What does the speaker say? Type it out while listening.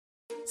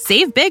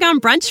Save big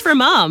on brunch for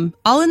mom,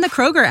 all in the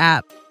Kroger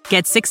app.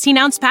 Get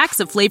 16-ounce packs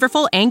of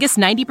flavorful Angus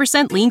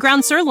 90% lean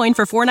ground sirloin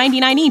for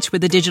 $4.99 each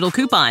with a digital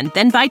coupon.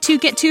 Then buy 2,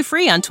 get 2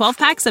 free on 12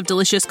 packs of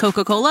delicious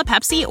Coca-Cola,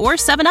 Pepsi, or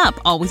 7-Up,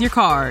 all with your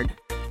card.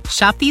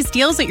 Shop these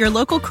deals at your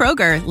local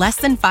Kroger, less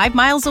than 5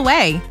 miles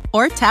away.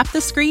 Or tap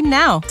the screen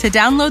now to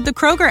download the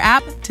Kroger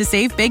app to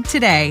save big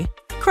today.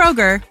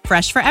 Kroger,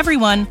 fresh for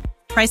everyone.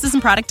 Prices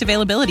and product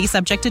availability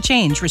subject to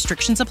change.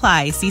 Restrictions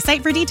apply. See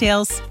site for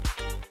details.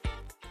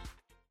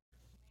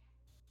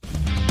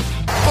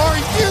 Are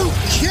you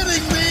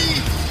kidding me?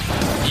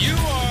 You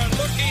are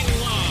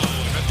looking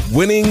live.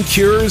 Winning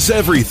cures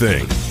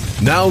everything.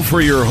 Now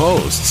for your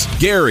hosts,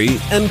 Gary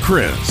and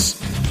Chris.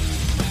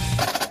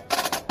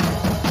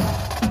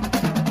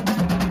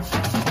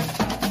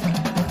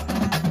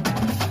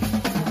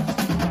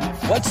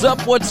 What's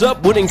up? What's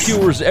up? Winning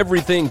cures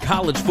everything.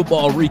 College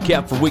football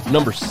recap for week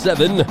number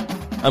 7.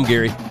 I'm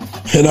Gary.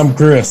 And I'm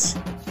Chris.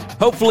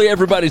 Hopefully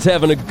everybody's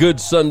having a good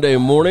Sunday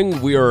morning.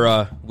 We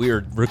are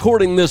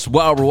recording this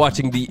while we're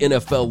watching the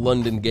NFL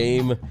London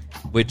game,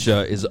 which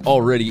is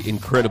already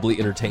incredibly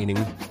entertaining.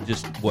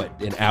 Just,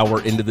 an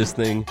hour into this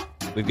thing?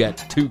 We've got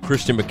 2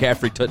 Christian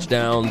McCaffrey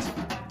touchdowns.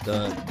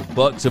 The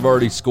Bucks have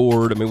already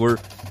scored. I mean, we're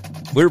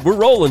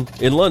rolling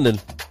in London.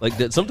 Like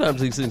that.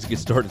 Sometimes these things get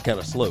started kind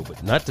of slow,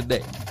 but not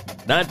today.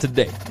 Not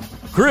today.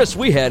 Chris,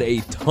 we had a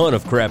ton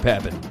of crap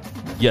happen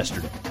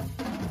yesterday.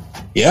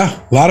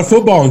 Yeah, a lot of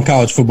football in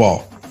college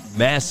football.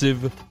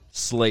 Massive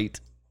slate,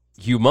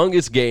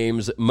 humongous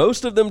games.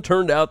 Most of them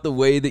turned out the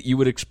way that you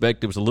would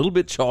expect. It was a little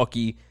bit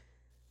chalky,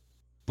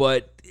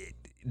 but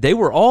they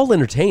were all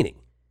entertaining.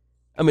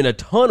 I mean, a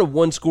ton of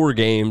one-score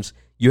games.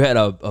 You had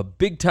a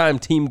big-time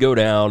team go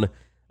down.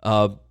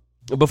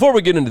 Before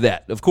we get into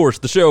that, of course,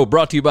 the show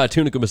brought to you by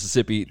Tunica,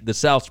 Mississippi, the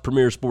South's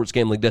premier sports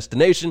gambling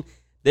destination.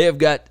 They have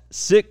got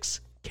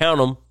 6, count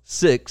them,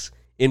 6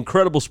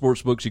 incredible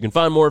sports books. You can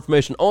find more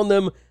information on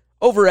them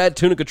over at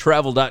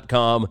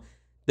tunicatravel.com.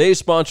 They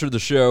sponsor the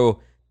show.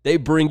 They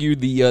bring you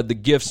the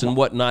gifts and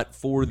whatnot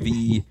for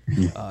the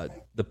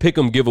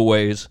Pick'em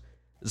giveaways.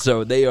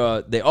 So they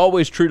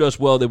always treat us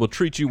well. They will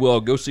treat you well.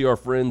 Go see our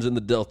friends in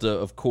the Delta,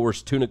 of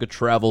course,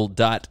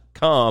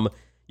 tunicatravel.com.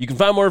 You can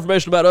find more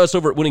information about us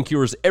over at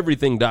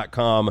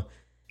winningcureseverything.com.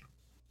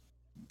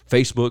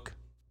 Facebook,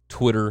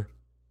 Twitter,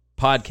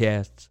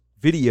 podcasts,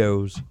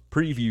 videos,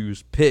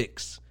 previews,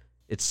 picks,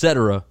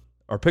 etc.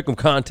 Our Pick'em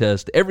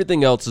contest.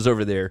 Everything else is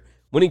over there.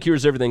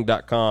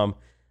 winningcureseverything.com.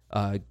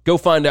 Go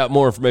find out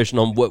more information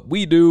on what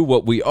we do,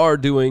 what we are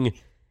doing,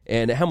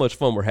 and how much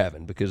fun we're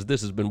having, because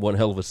this has been one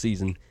hell of a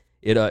season.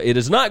 It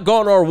has not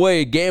gone our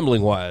way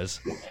gambling-wise.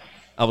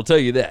 I will tell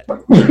you that.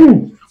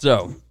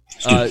 So,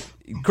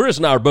 Chris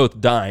and I are both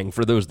dying.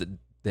 For those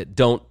that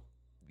don't,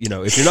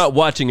 if you're not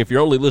watching, if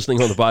you're only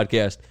listening on the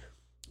podcast,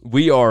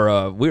 we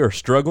are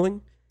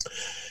struggling.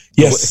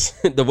 Yes.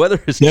 The weather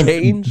has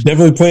changed.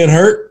 Definitely playing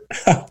hurt.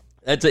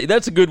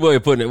 That's a good way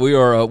of putting it.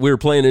 We're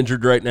playing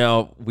injured right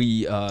now.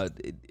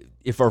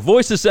 If our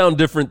voices sound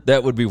different,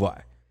 that would be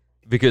why.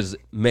 Because,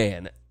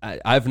 man,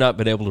 I've not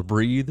been able to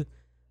breathe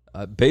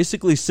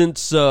basically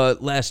since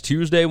last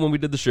Tuesday when we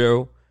did the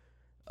show.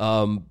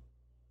 God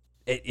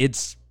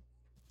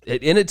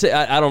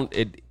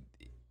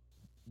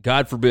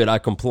forbid I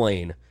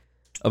complain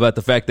about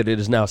the fact that it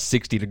is now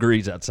 60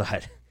 degrees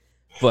outside.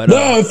 But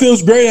no, it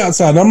feels great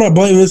outside. I'm not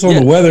blaming this on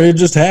the weather. It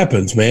just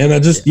happens, man.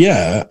 I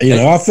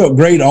felt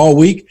great all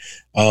week.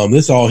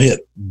 This all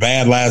hit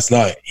bad last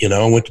night.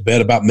 I went to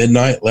bed about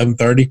midnight,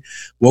 11:30.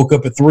 Woke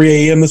up at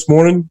 3 a.m. this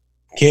morning.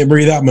 Can't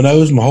breathe out my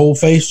nose. My whole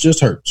face just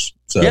hurts.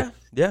 So yeah.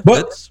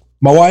 But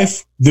my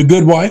wife, the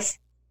good wife,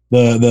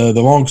 the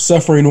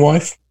long-suffering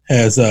wife,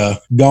 has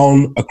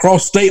gone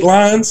across state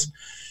lines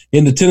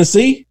into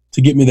Tennessee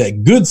to get me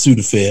that good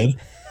Sudafed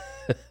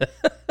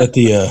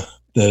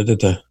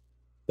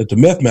that the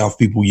meth mouth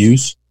people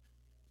use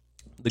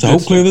to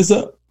help clear this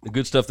up. The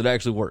good stuff that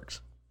actually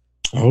works.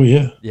 Oh,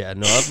 yeah. Yeah,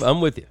 no,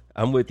 I'm with you.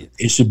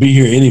 It should be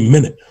here any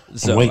minute.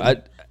 So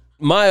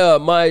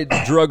my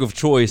drug of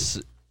choice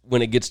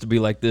when it gets to be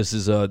like this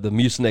is the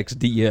Mucinex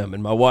DM,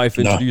 and my wife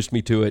introduced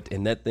me to it,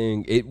 and that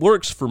thing, it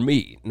works for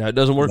me. Now, it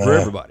doesn't work for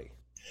everybody.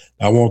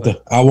 I want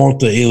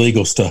the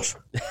illegal stuff.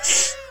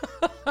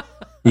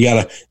 You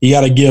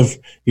gotta give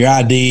your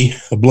ID,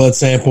 a blood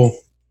sample,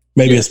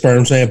 maybe a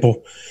sperm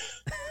sample,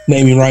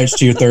 naming rights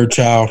to your third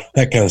child,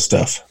 that kind of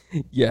stuff.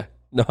 Yeah,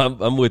 no,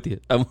 I'm with you.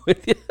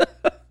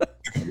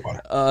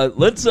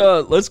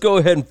 Let's go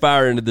ahead and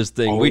fire into this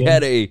thing. We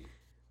had a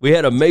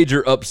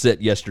major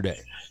upset yesterday.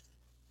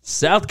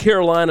 South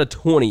Carolina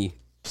 20,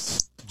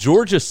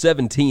 Georgia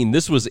 17.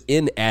 This was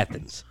in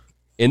Athens,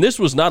 and this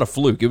was not a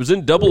fluke. It was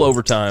in double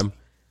overtime.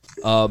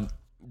 The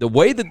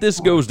way that this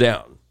goes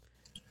down,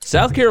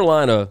 South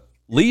Carolina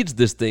leads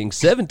this thing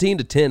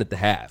 17-10 at the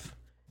half,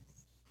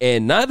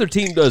 and neither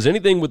team does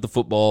anything with the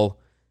football.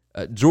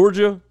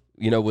 Georgia,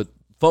 with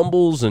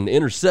fumbles and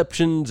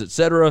interceptions,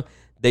 etc.,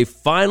 they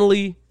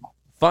finally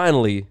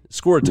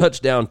score a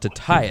touchdown to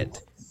tie it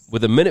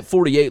with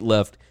 1:48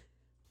 left.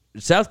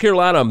 South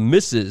Carolina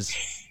misses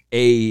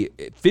a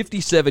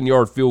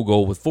 57-yard field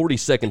goal with 40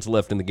 seconds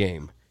left in the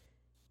game.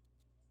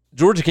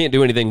 Georgia can't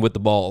do anything with the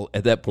ball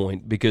at that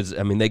point because,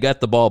 I mean, they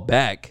got the ball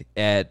back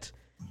at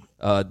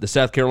the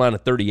South Carolina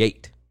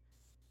 38.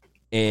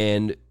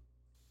 And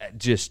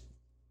just,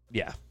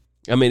 yeah.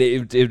 I mean,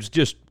 it was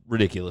just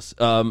ridiculous.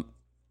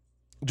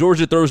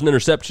 Georgia throws an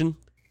interception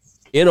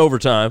in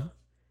overtime.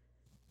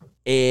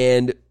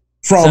 And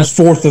Fromm's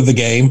fourth of the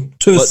game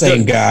to the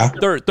same guy.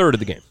 Third of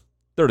the game.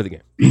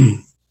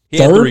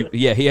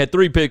 He had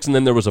 3 picks, and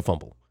then there was a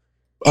fumble.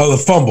 Oh, the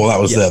fumble. That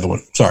was the other one.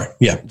 Sorry.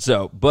 Yeah.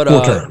 So, but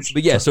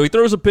so he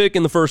throws a pick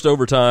in the first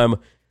overtime.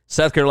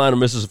 South Carolina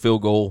misses a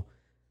field goal.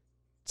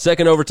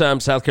 Second overtime,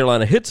 South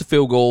Carolina hits a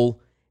field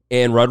goal,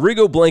 and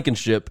Rodrigo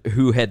Blankenship,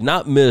 who had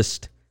not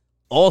missed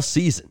all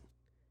season,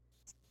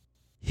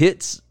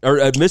 misses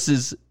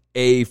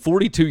a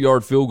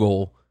 42-yard field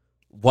goal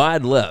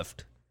wide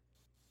left.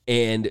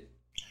 And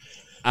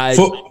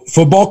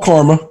football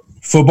karma.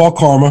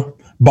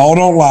 Ball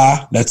don't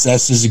lie. That's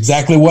just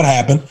exactly what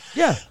happened.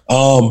 Yeah.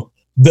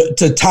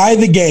 To tie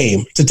the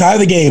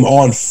game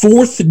on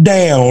fourth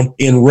down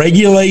in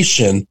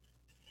regulation,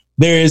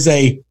 there is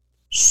a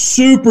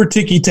super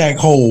ticky-tack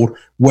hold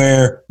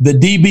where the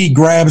DB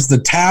grabs the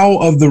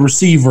towel of the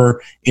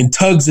receiver and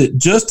tugs it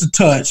just a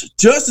touch,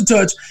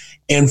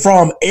 and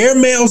Fromm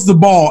airmails the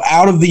ball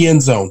out of the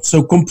end zone.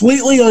 So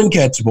completely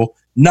uncatchable,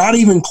 not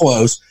even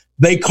close.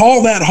 They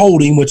call that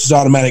holding, which is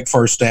automatic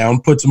first down,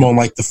 puts them on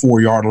like the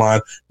 4-yard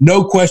line.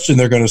 No question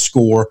they're going to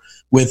score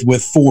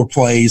with 4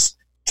 plays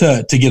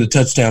to get a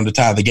touchdown to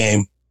tie the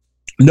game.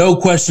 No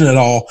question at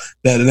all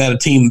that a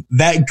team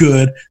that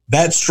good,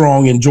 that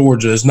strong in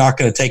Georgia is not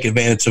going to take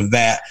advantage of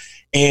that.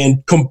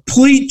 And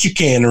complete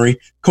chicanery,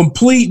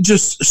 complete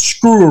just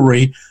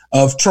screwery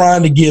of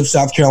trying to give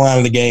South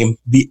Carolina the game.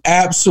 The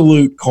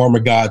absolute karma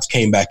gods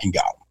came back and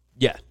got them.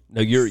 Yeah.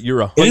 No, you're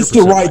 100%. It's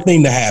the right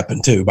thing to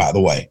happen too, by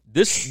the way.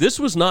 This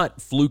was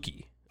not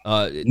fluky.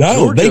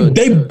 No, Georgia,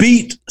 they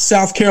beat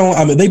South Carolina.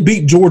 I mean, they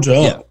beat Georgia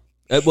up.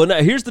 Yeah. Well,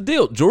 now here's the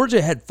deal.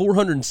 Georgia had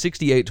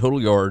 468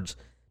 total yards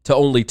to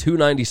only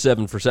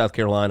 297 for South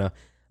Carolina.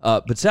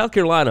 But South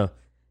Carolina,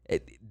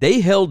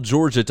 they held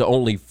Georgia to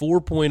only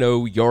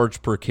 4.0 yards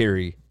per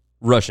carry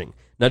rushing.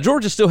 Now,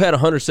 Georgia still had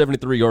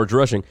 173 yards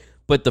rushing,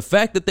 but the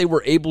fact that they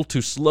were able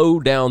to slow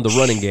down the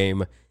running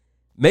game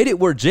made it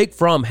where Jake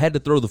Fromm had to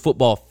throw the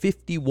football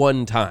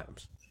 51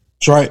 times.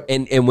 That's right.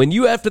 And when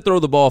you have to throw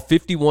the ball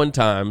 51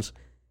 times,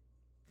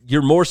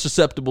 you're more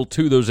susceptible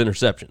to those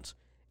interceptions.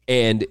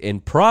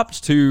 And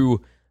props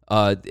to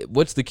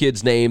what's the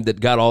kid's name that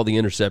got all the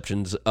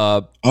interceptions?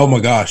 Oh my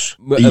gosh,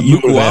 you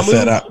would have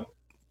that up.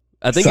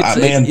 I think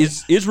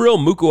it's Israel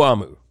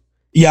Mukuamu.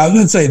 Yeah, I was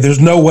going to say there's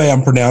no way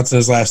I'm pronouncing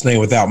his last name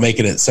without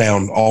making it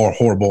sound all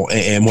horrible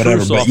and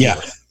whatever. But yeah,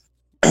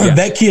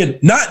 that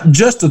kid, not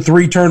just the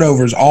 3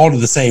 turnovers, all to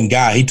the same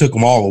guy. He took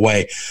them all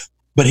away,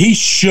 but he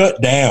shut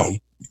down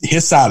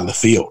his side of the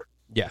field.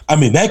 Yeah, I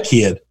mean that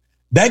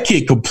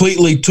kid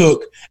completely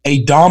took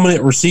a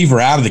dominant receiver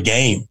out of the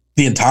game,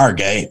 the entire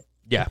game.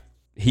 Yeah,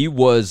 he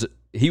was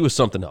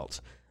something else.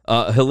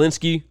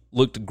 Helinski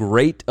looked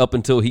great up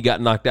until he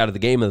got knocked out of the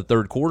game in the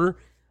third quarter.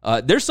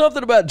 There's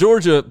something about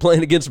Georgia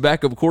playing against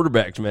backup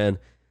quarterbacks, man.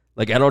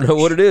 Like, I don't know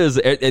what it is.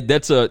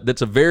 That's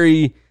a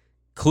very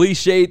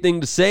cliche thing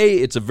to say.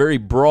 It's a very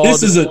broad.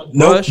 This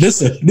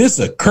is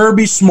a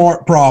Kirby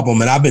Smart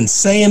problem, and I've been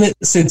saying it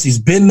since he's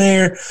been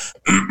there.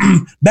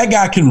 That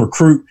guy can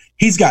recruit.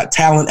 He's got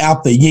talent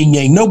out the yin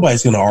yang.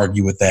 Nobody's going to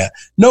argue with that.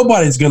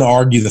 Nobody's going to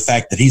argue the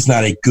fact that he's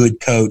not a good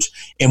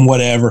coach and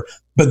whatever.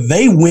 But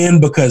they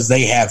win because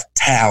they have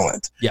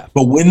talent. Yeah.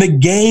 But when the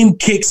game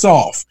kicks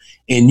off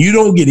and you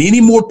don't get any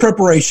more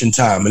preparation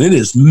time, and it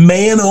is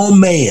man on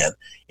man,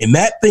 and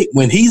that thing,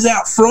 when he's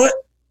out front,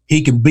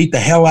 he can beat the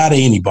hell out of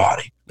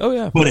anybody. Oh,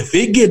 yeah. But if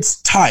it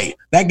gets tight,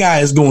 that guy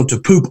is going to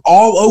poop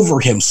all over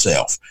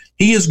himself.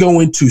 He is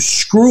going to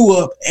screw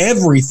up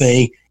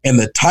everything in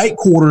the tight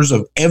quarters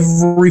of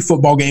every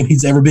football game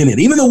he's ever been in.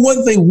 Even the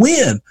one they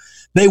win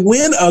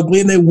ugly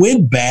and they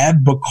win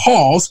bad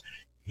because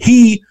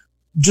he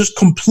just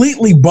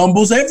completely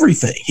bumbles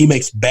everything. He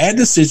makes bad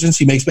decisions.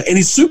 And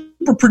he's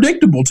super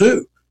predictable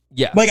too.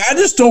 Yeah. Like, I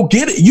just don't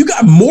get it. You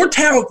got more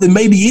talent than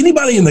maybe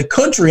anybody in the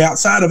country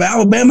outside of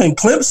Alabama and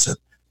Clemson.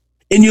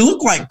 And you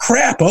look like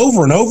crap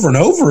over and over and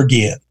over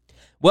again.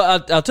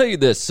 Well, I'll tell you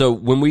this. So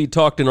when we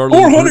talked in our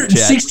little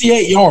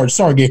 468 yards.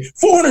 Sorry, Gary.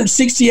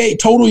 468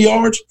 total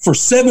yards for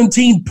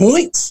 17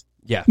 points.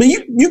 Yeah. I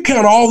mean, you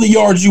count all the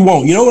yards you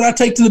want. You know what I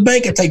take to the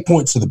bank? I take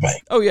points to the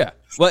bank. Oh, yeah.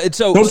 Well,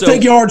 don't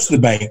take yards to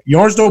the bank.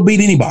 Yards don't beat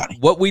anybody.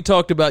 What we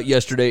talked about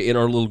yesterday in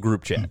our little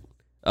group chat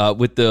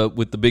with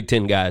the Big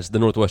Ten guys, the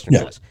Northwestern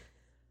guys,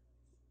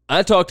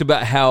 I talked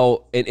about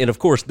how, and of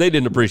course they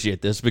didn't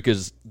appreciate this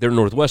because they're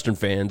Northwestern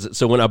fans.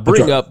 So when I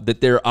bring up that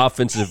their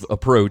offensive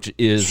approach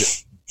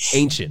is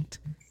ancient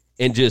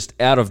and just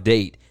out of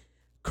date,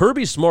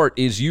 Kirby Smart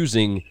is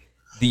using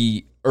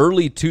the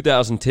early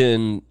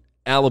 2010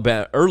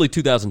 early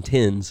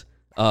 2010s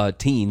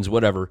teens,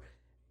 whatever,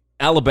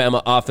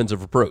 Alabama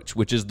offensive approach,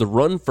 which is the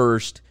run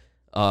first.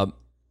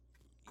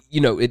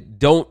 it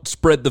don't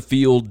spread the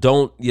field.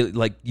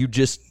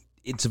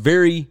 It's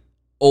very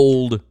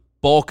old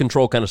ball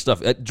control kind of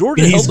stuff.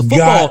 Georgia held the football.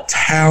 Got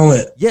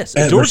talent. Yes,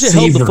 Georgia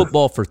held the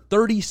football for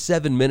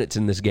 37 minutes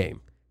in this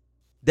game.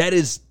 That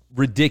is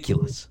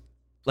ridiculous.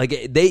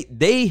 Like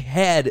they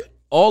had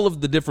all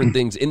of the different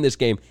things in this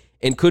game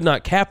and could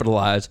not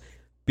capitalize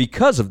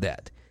because of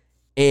that.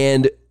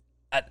 And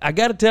I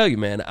got to tell you,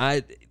 man,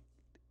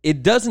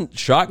 it doesn't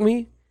shock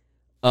me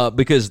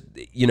because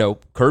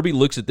Kirby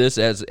looks at this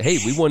as, hey,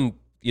 we won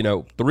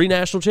 3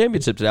 national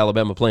championships at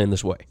Alabama playing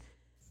this way.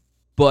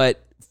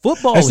 But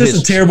football that's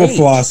just a terrible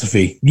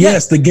philosophy.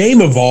 Yes, the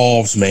game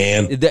evolves,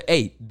 man.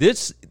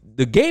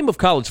 The game of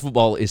college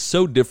football is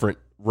so different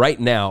right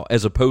now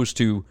as opposed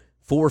to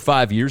 4 or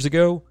 5 years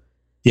ago.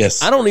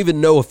 Yes, I don't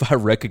even know if I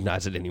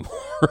recognize it anymore.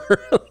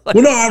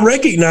 Well, no, I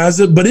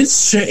recognize it, but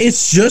it's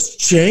just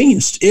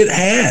changed. It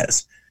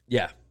has.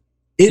 Yeah,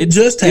 it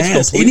just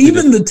has. And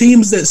even the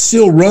teams that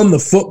still run the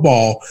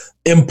football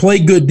and play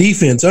good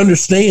defense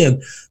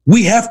understand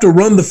we have to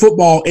run the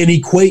football and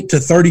equate to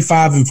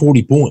 35 and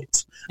 40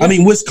 points. Yeah. I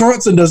mean,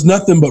 Wisconsin does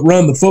nothing but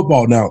run the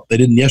football. Now, they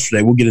didn't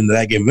yesterday. We'll get into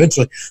that game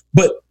eventually.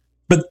 But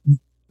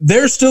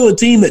they're still a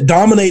team that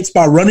dominates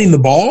by running the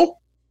ball.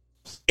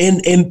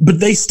 But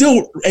they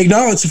still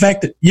acknowledge the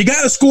fact that you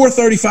got to score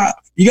 35.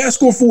 You got to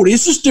score 40.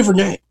 It's just a different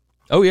game.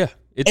 Oh, yeah.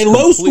 A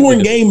low-scoring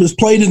game is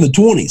played in the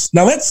 20s.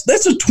 Now,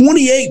 that's a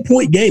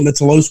 28-point game.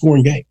 That's a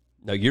low-scoring game.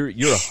 No, you're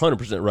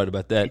 100% right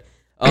about that.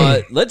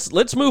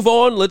 Let's move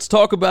on. Let's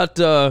talk about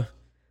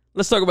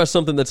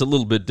something that's a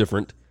little bit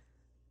different,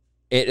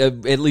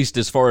 at least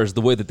as far as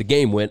the way that the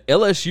game went.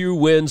 LSU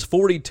wins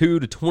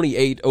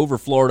 42-28 over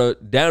Florida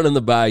down in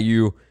the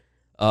Bayou.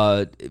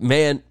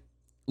 Man,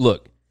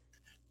 look,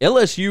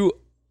 LSU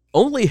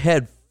only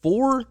had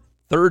 4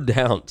 third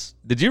downs.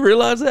 Did you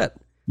realize that?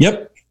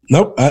 Yep.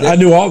 Nope. I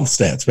knew all the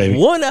stats, baby.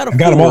 1 out of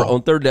 4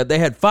 on third down. They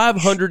had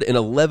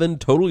 511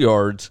 total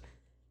yards.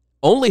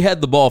 Only had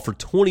the ball for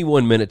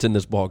 21 minutes in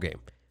this ball game.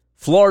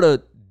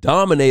 Florida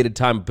dominated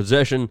time of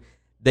possession.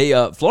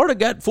 Florida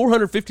got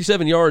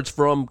 457 yards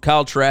from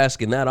Kyle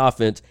Trask in that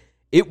offense.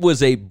 It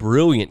was a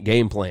brilliant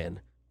game plan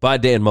by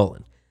Dan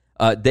Mullen.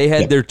 They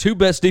had their 2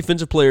 best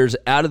defensive players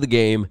out of the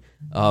game.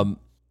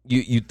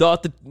 You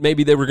thought that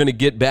maybe they were going to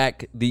get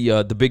back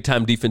the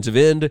big-time defensive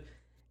end.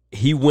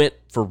 He went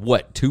for,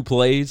 2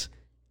 plays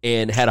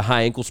and had a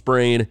high ankle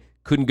sprain,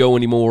 couldn't go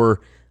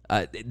anymore.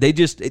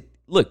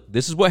 Look,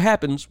 this is what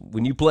happens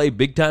when you play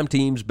big-time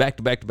teams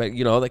back-to-back,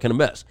 all that kind of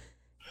mess.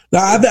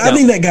 I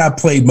think that guy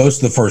played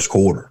most of the first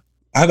quarter.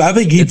 I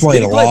think he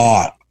played a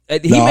lot. I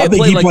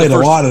think he played a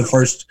lot of the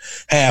first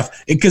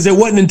half because it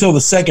wasn't until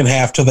the second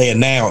half till they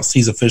announced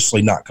he's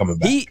officially not coming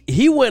back.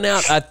 He went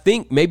out, I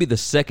think, maybe the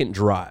second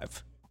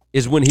drive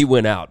is when he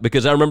went out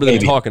because I remember them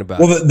talking about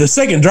it. Well, the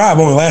second drive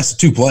only lasted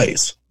 2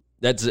 plays.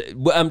 That's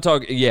I'm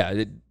talking.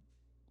 Yeah,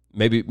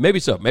 maybe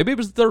so. Maybe it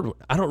was the third one.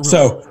 I don't remember.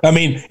 So I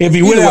mean, if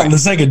he went out in the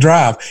second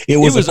drive, it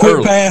was a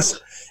quick pass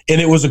and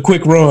it was a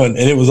quick run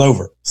and it was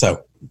over.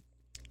 So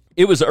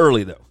it was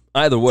early though.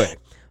 Either way,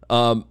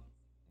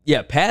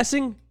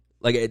 passing.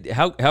 Like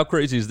how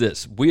crazy is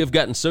this? We have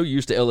gotten so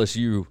used to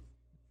LSU,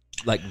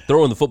 like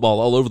throwing the football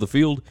all over the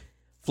field.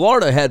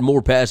 Florida had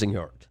more passing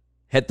yards,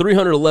 had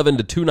 311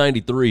 to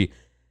 293.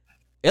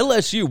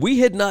 LSU, we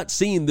had not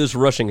seen this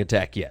rushing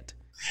attack yet.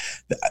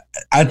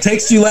 I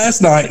texted you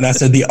last night and I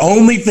said the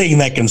only thing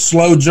that can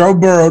slow Joe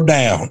Burrow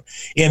down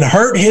and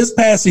hurt his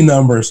passing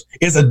numbers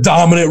is a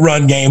dominant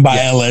run game by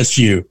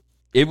LSU.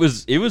 It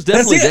was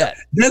definitely that.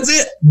 That's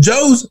it.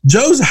 Joe's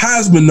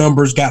Heisman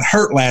numbers got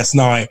hurt last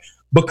night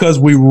because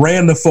we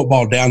ran the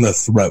football down the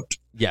throat.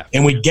 Yeah.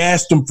 And we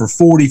gassed them for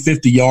 40,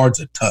 50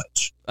 yards a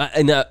touch.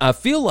 I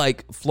feel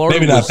like Florida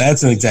maybe not.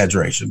 That's an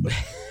exaggeration, but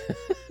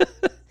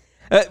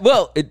it's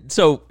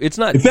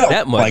not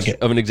that much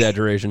of an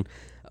exaggeration.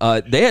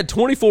 They had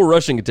 24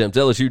 rushing attempts,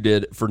 LSU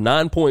did, for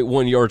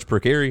 9.1 yards per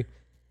carry.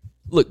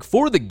 Look,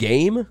 for the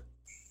game,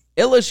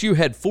 LSU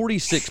had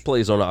 46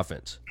 plays on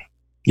offense.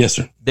 Yes,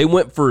 sir. They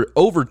went for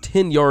over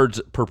 10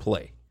 yards per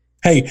play.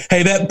 Hey,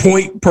 that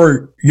point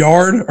per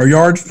yard or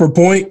yards per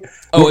point,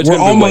 we're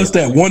almost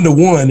at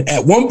 1-to-1.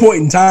 At one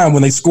point in time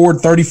when they scored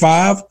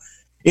 35,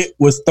 it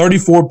was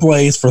 34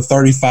 plays for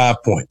 35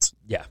 points.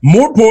 Yeah.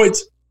 More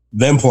points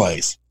than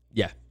plays.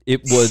 Yeah.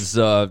 It was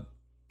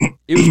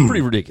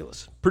pretty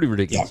ridiculous. Pretty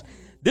ridiculous. Yeah.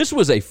 This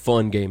was a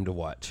fun game to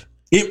watch.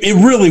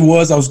 It really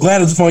was. I was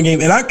glad it was a fun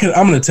game. And I'm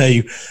going to tell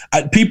you,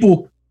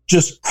 people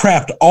just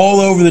crapped all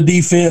over the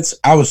defense.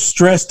 I was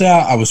stressed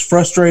out. I was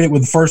frustrated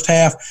with the first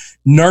half,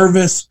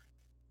 nervous.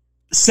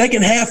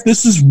 Second half,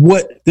 this is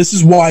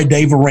why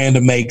Dave Aranda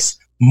makes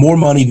more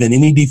money than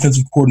any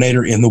defensive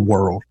coordinator in the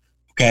world.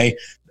 Okay.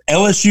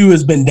 LSU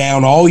has been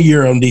down all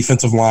year on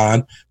defensive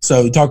line.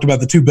 So we talked about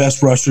the 2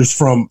 best rushers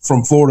from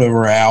Florida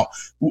are out.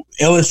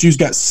 LSU's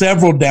got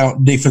several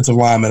down defensive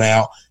linemen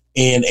out,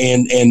 and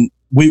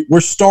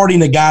we're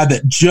starting a guy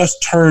that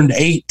just turned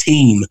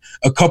 18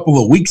 a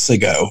couple of weeks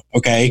ago.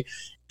 Okay,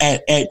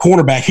 at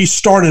cornerback. He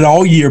started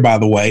all year, by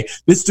the way.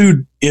 This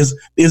dude is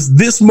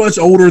this much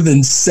older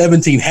than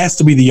 17. Has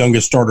to be the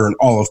youngest starter in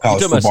all of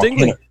college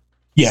football.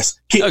 Yes.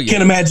 Can't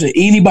imagine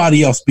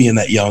anybody else being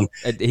that young.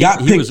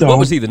 What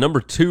was he, the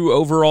number 2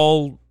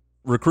 overall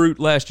recruit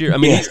last year? I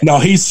mean,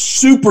 he's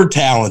super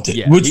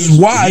talented, which is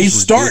why he's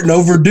starting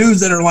over dudes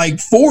that are like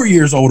 4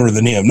 years older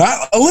than him.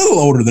 Not a little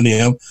older than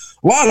him,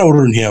 a lot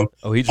older than him.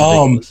 Oh, he's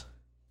ridiculous.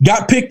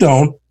 Got picked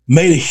on,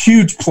 made a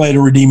huge play to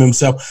redeem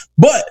himself.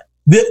 But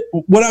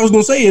what I was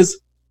going to say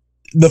is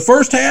the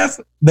first half,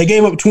 they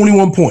gave up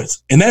 21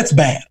 points, and that's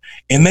bad.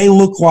 And they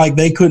looked like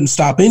they couldn't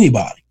stop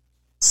anybody.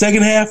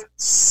 Second half,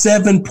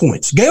 7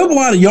 points. Gave up a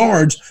lot of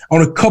yards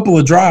on a couple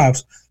of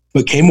drives,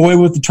 but came away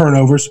with the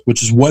turnovers,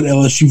 which is what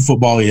LSU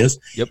football is.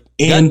 Yep.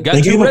 And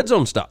got 2 red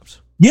zone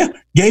stops. Yeah.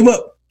 Gave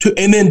up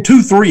and then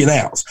 2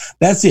 3-and-outs.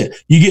 That's it.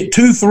 You get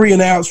 2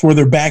 3-and-outs where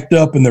they're backed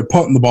up and they're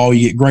punting the ball.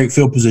 You get great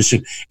field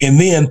position. And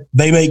then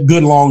they make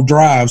good long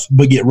drives,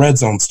 but get red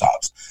zone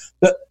stops.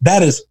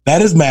 That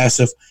is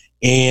massive.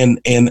 And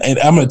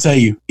I'm going to tell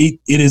you, it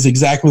is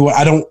exactly what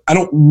I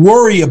don't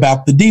worry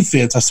about the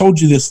defense. I told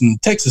you this in the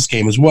Texas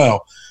game as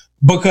well,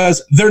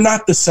 because they're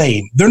not the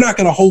same. They're not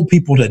going to hold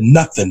people to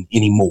nothing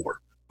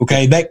anymore.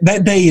 Okay.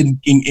 That day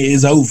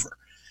is over,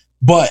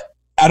 but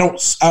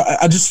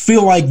I just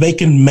feel like they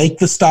can make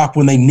the stop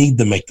when they need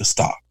to make the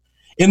stop.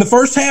 In the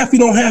first half, you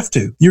don't have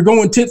to. You're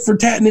going tit for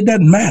tat and it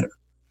doesn't matter.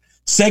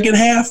 Second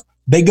half,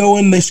 they go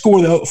in, they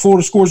score.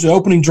 Florida scores the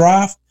opening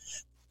drive.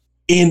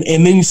 And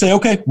then you say,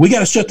 okay, we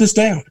got to shut this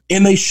down.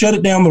 And they shut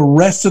it down the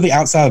rest of the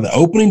outside of the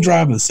opening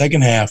drive of the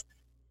second half.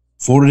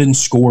 Florida didn't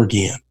score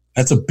again.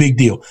 That's a big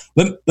deal.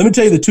 Let me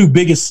tell you the 2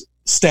 biggest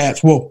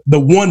stats. Well, the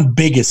one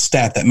biggest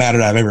stat that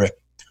mattered out of every.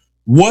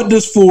 What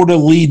does Florida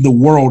lead the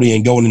world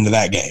in going into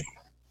that game?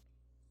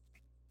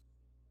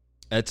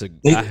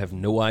 I have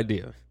no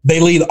idea. They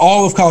lead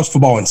all of college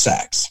football in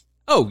sacks.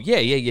 Oh, yeah.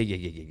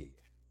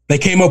 They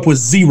came up with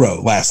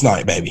 0 last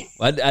night, baby.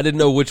 I didn't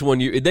know which one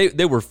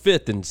they were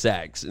 5th in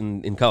sacks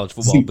in college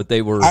football, but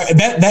they were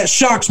that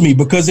shocks me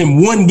because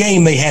in one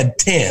game they had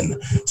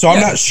 10. So I'm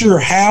not sure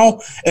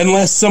how,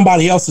 unless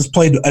somebody else has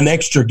played an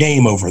extra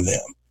game over them.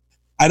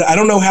 I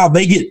don't know how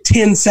they get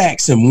 10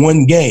 sacks in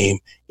one game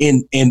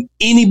and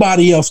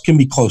anybody else can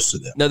be close to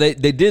them. No, they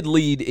did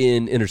lead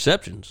in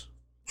interceptions.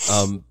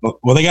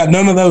 Well, they got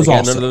none of those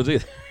also. None of those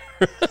either.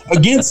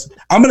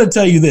 I'm going to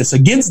tell you this,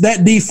 against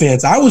that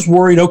defense, I was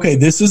worried, okay,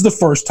 this is the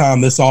first time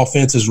this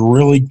offense is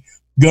really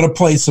going to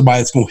play somebody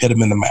that's going to hit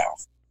them in the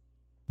mouth.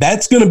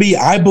 That's going to be,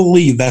 I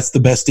believe that's the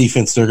best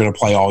defense they're going to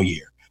play all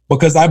year,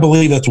 because I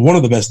believe that's one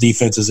of the best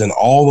defenses in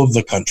all of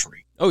the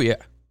country. Oh, yeah.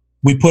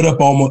 We put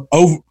up over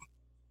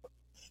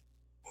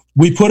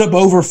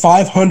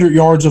 500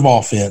 yards of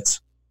offense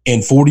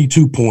and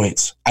 42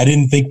 points. I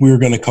didn't think we were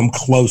going to come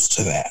close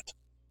to that.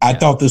 I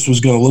thought this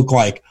was going to look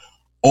like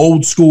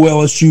old school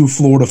LSU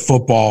Florida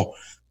football,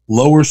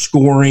 lower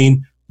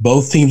scoring.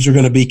 Both teams are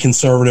going to be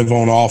conservative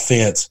on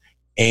offense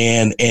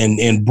and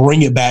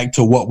bring it back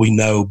to what we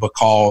know,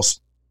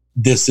 because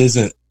this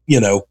isn't,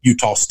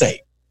 Utah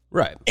State.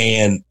 Right.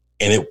 And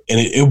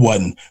it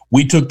wasn't.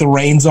 We took the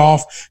reins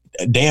off.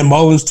 Dan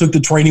Mullins took the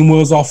training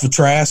wheels off of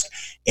Trask,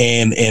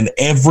 and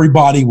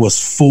everybody was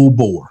full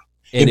bore.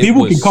 And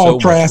people can call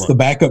Trask the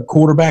backup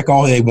quarterback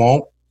all they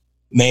want.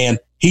 Man,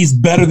 he's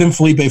better than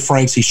Felipe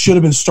Franks. He should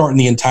have been starting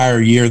the entire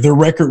year. Their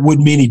record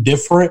wouldn't be any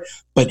different,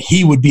 but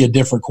he would be a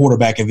different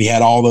quarterback if he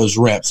had all those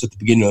reps at the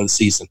beginning of the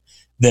season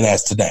than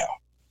as to now.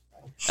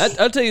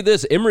 I'll tell you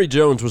this, Emory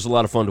Jones was a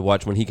lot of fun to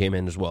watch when he came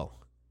in as well.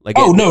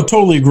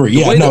 Totally agree.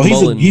 Yeah, no,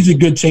 he's a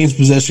good change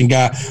possession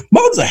guy.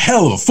 Mullen's a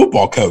hell of a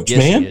football coach,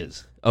 man. He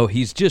is. Oh,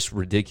 he's just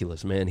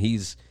ridiculous, man.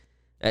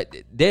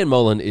 Dan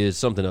Mullen is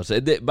something else.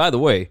 By the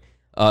way,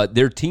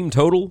 their team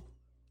total,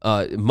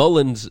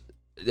 Mullen's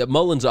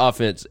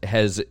offense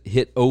has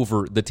hit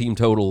over the team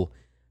total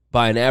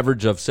by an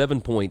average of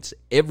 7 points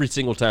every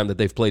single time that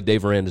they've played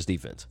Dave Aranda's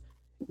defense.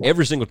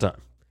 Every single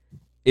time.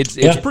 It's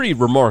pretty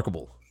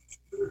remarkable.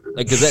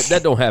 Because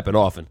that don't happen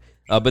often.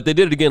 But they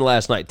did it again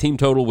last night. Team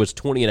total was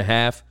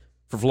 20.5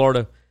 for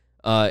Florida,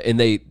 and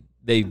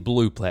they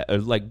blew past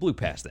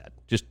that.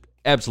 Just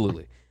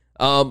absolutely.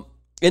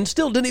 And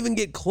still didn't even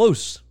get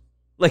close.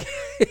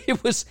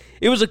 It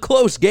was a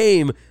close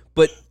game,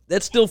 but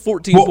that's still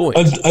 14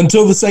 points.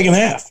 Until the second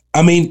half.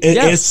 I mean,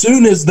 as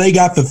soon as they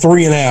got the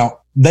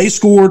 3-and-out, they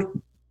scored,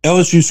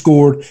 LSU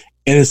scored,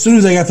 and as soon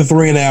as they got the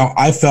 3-and-out,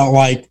 I felt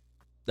like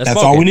that's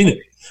all we needed.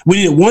 We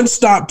needed one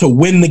stop to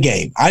win the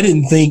game. I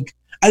didn't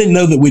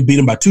know that we'd beat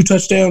them by 2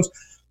 touchdowns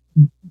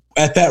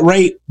at that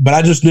rate, but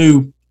I just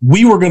knew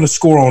we were going to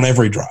score on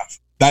every drive.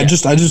 I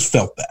just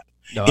felt that.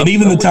 No, and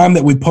even the time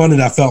that we punted,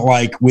 I felt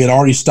like we had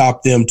already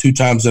stopped them 2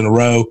 times in a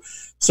row.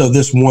 So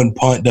this one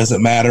punt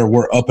doesn't matter.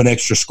 We're up an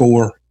extra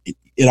score.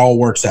 It all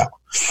works out.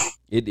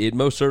 It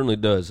most certainly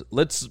does.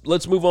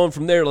 Let's move on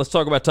from there. Let's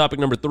talk about topic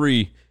number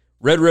 3,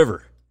 Red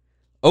River.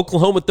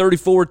 Oklahoma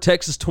 34,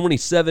 Texas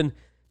 27.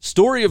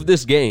 Story of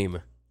this game,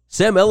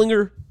 Sam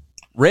Ehlinger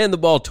ran the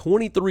ball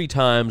 23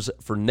 times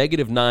for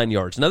 -9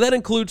 yards. Now, that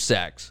includes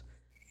sacks.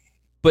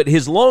 But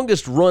his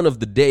longest run of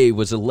the day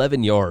was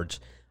 11 yards.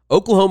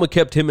 Oklahoma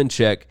kept him in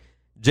check.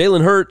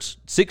 Jalen Hurts,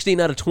 16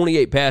 out of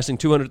 28 passing,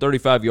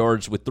 235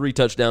 yards with 3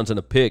 touchdowns and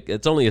a pick.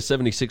 It's only a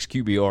 76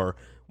 QBR,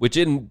 which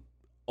isn't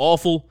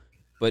awful,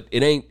 but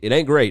it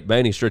ain't great by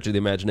any stretch of the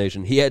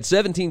imagination. He had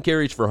 17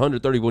 carries for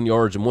 131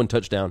 yards and 1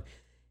 touchdown.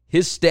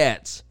 His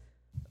stats,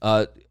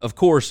 of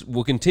course,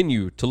 will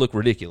continue to look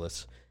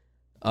ridiculous.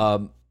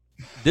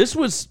 This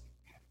was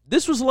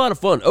a lot of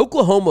fun.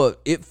 Oklahoma,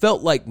 it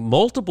felt like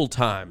multiple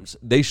times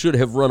they should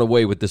have run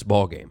away with this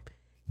ball game,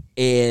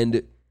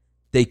 and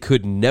they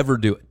could never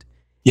do it.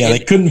 Yeah, they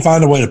couldn't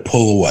find a way to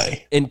pull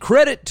away. And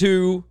credit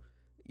to,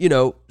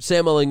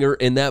 Sam Ehlinger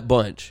and that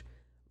bunch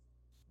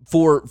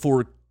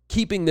for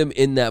keeping them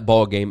in that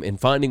ball game and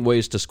finding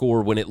ways to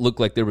score when it looked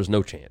like there was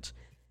no chance.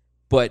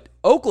 But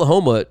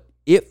Oklahoma,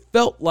 it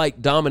felt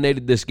like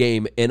dominated this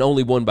game and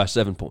only won by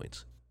 7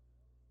 points.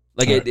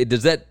 Like,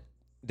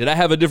 did I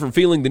have a different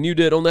feeling than you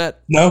did on that?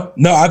 No,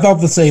 I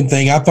thought the same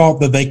thing. I thought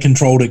that they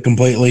controlled it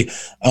completely.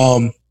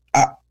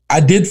 I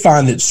did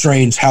find it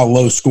strange how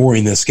low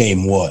scoring this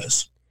game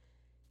was.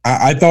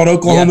 I thought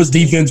Oklahoma's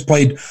defense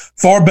played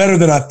far better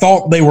than I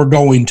thought they were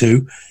going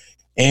to.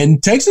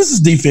 And Texas's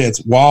defense,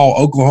 while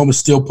Oklahoma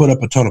still put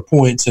up a ton of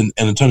points and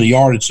a ton of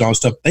yardage and all that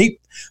stuff,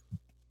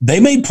 they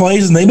made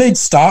plays and they made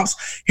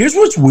stops. Here's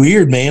what's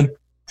weird, man.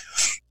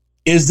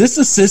 Is this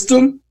a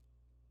system,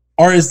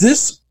 or is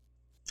this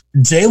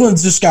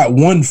Jalen's just got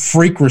one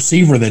freak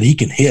receiver that he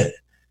can hit?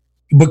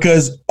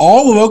 Because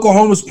all of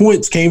Oklahoma's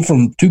points came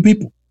from 2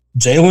 people,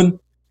 Jalen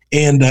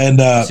and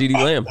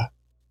CeeDee Lamb.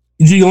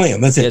 CeeDee Lamb,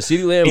 that's it. Yeah,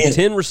 CeeDee Lamb,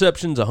 10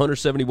 receptions,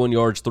 171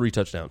 yards, 3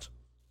 touchdowns.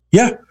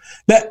 Yeah,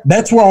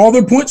 that's where all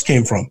their points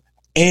came from.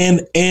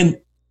 And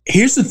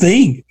here's the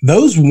thing.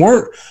 Those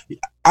weren't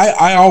 –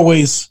 I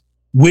always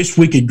wish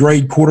we could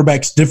grade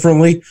quarterbacks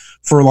differently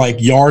for, like,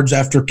 yards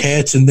after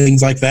catch and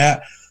things like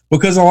that,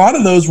 because a lot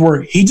of those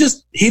were – he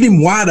just hit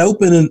him wide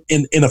open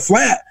in a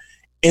flat,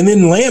 and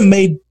then Lamb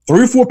made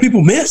 3 or 4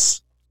 people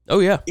miss. Oh,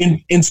 yeah.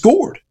 And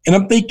scored. And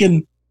I'm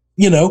thinking,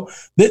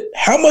 that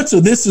how much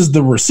of this is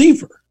the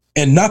receiver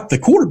and not the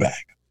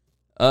quarterback?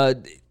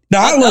 Now,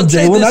 I love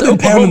Jalen. I've been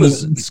pounding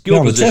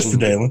the chest for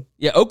Jalen.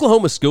 Yeah,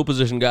 Oklahoma's skill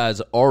position guys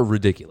are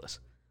ridiculous.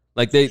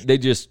 Like,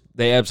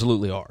 they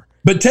absolutely are.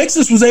 But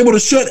Texas was able to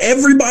shut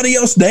everybody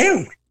else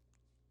down.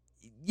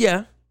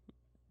 Yeah.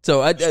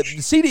 So,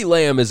 CeeDee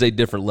Lamb is a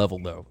different level,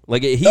 though.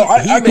 Like,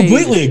 I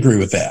completely agree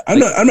with that. I'm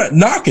not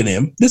knocking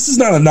him. This is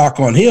not a knock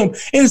on him,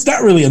 and it's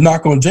not really a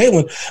knock on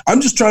Jalen. I'm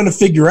just trying to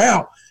figure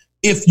out,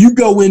 if you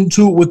go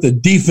into it with the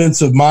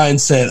defensive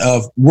mindset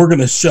of we're going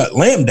to shut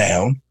Lamb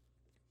down,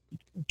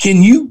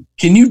 can you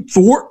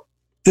thwart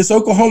this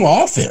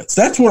Oklahoma offense?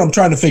 That's what I'm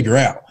trying to figure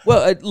out.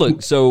 Well,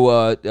 look,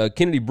 so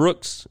Kennedy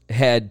Brooks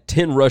had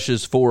 10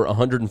 rushes for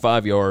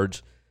 105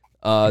 yards.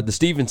 The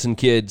Stevenson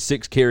kid,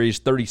 6 carries,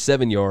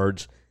 37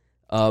 yards.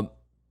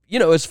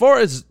 As far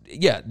as,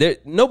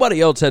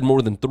 nobody else had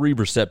more than 3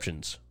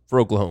 receptions for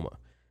Oklahoma.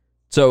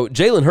 So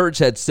Jalen Hurts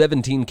had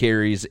 17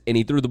 carries, and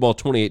he threw the ball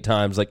 28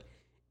 times. Like,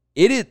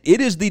 it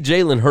is the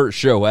Jalen Hurts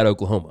show at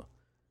Oklahoma.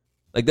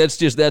 Like,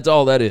 that's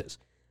all that is.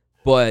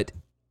 But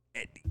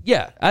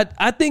yeah,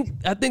 I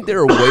think there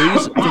are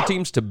ways for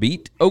teams to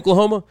beat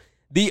Oklahoma.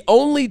 The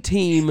only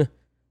team,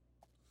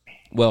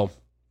 well,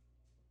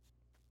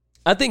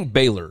 I think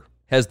Baylor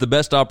has the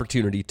best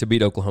opportunity to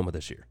beat Oklahoma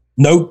this year.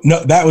 No,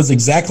 that was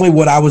exactly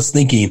what I was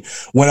thinking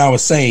when I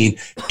was saying,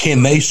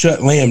 can they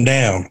shut Lamb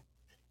down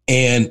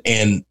and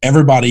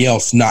everybody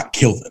else not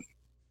kill them?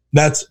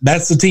 That's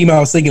the team I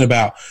was thinking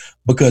about,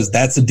 because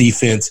that's a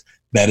defense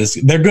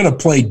they're going to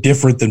play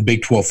different than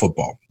Big 12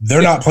 football.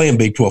 They're not playing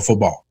Big 12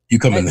 football. You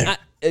come in there.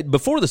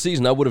 Before the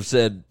season, I would have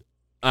said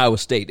Iowa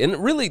State.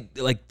 And really,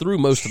 like, through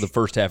most of the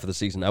first half of the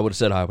season, I would have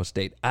said Iowa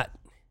State.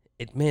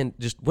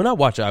 Just when I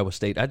watch Iowa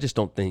State, I just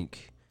don't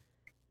think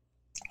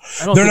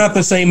 – they're not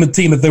the same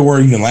team that they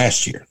were even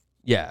last year.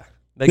 Yeah.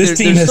 Like, this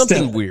team has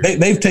something weird.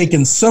 They've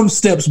taken some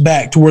steps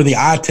back to where the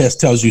eye test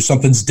tells you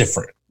something's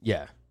different.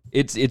 Yeah.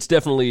 It's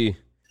definitely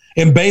 –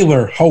 And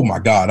Baylor, oh, my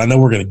God, I know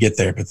we're going to get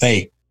there, but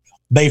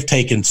they've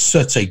taken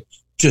such a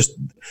just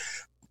 –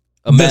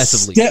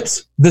 massively.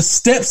 The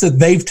steps that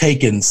they've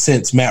taken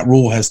since Matt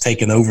Rule has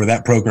taken over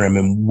that program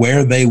and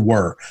where they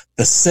were,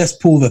 the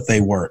cesspool that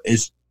they were,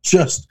 is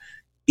just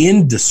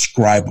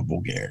indescribable,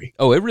 Gary.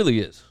 Oh, it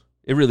really is.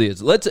 It really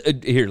is. Let's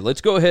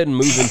go ahead and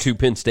move into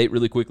Penn State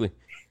really quickly.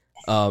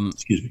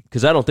 Excuse me.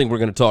 Because I don't think we're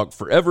going to talk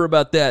forever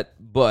about that,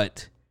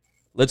 but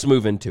let's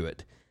move into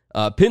it.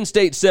 Penn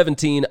State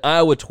 17,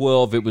 Iowa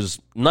 12. It was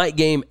night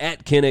game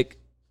at Kinnick.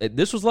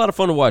 This was a lot of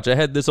fun to watch. I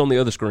had this on the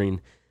other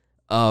screen.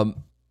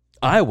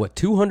 Iowa,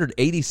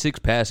 286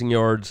 passing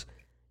yards.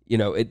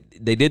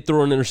 They did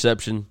throw an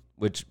interception,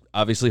 which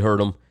obviously hurt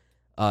them.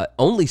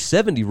 Only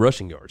 70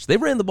 rushing yards. They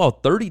ran the ball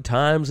 30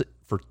 times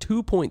for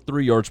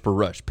 2.3 yards per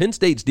rush. Penn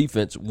State's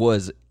defense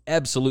was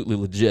absolutely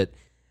legit.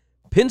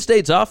 Penn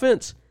State's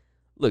offense,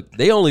 look,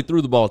 they only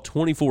threw the ball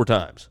 24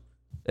 times.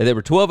 And they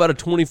were 12 out of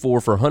 24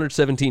 for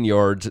 117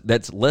 yards.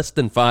 That's less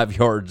than 5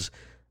 yards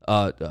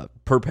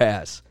per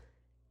pass.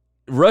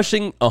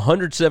 rushing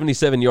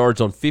 177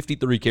 yards on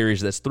 53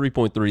 carries. That's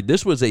 3.3.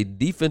 This was a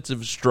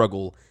defensive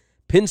struggle.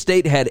 Penn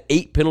State had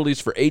 8 penalties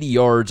for 80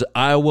 yards.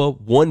 Iowa,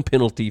 1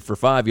 penalty for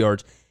 5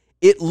 yards.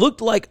 It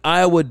looked like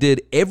Iowa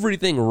did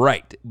everything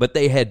right, but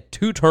they had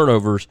 2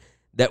 turnovers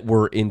that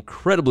were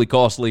incredibly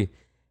costly.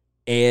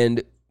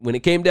 And when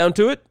it came down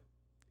to it,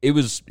 it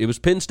was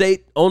Penn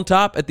State on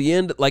top at the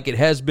end, like it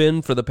has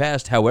been for the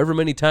past however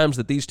many times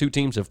that these two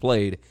teams have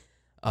played.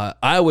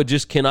 Iowa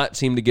just cannot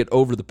seem to get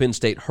over the Penn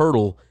State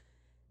hurdle.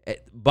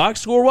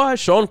 Box score-wise,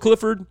 Sean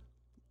Clifford,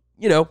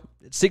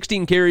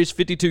 16 carries,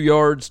 52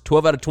 yards,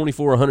 12 out of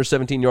 24,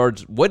 117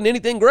 yards. Wasn't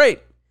anything great.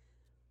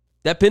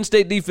 That Penn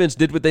State defense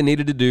did what they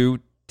needed to do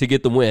to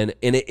get the win,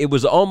 and it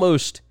was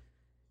almost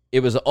a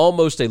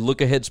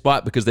look-ahead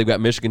spot because they've got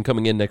Michigan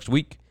coming in next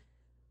week.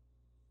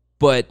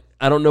 But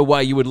I don't know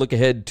why you would look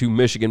ahead to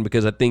Michigan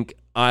because I think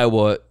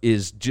Iowa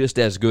is just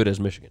as good as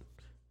Michigan.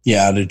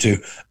 Yeah, I do too.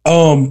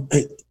 I'm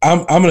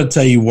going to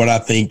tell you what I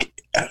think.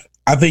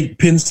 I think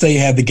Penn State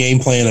had the game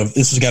plan of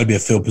this has got to be a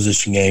field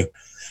position game.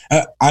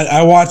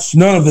 I watched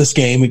none of this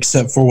game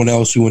except for when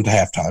LSU went to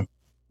halftime.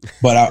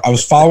 But I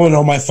was following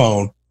on my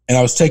phone, and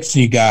I was texting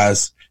you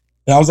guys,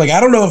 and I was like, I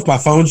don't know if my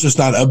phone's just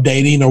not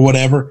updating or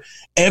whatever.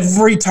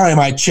 Every time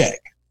I check,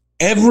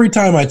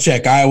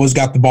 Iowa's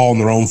got the ball in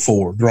their own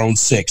 4, their own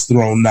 6,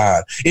 their own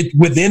 9.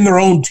 Within their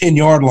own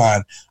 10-yard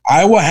line.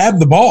 Iowa had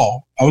the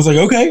ball. I was like,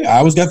 okay,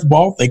 Iowa's got the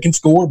ball. They can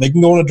score. They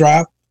can go on a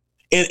drive.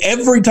 And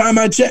every time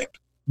I checked,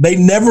 they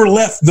never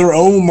left their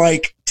own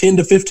 10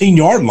 to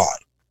 15-yard line.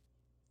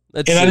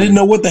 I didn't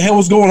know what the hell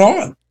was going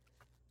on.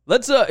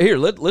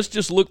 Let's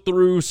just look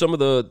through some of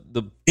the.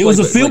 It was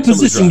a field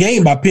position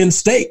game by Penn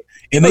State,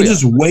 and they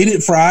just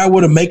waited for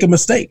Iowa to make a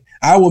mistake.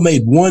 Iowa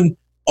made one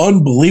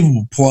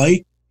unbelievable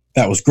play.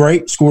 That was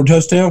great, scored a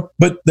touchdown,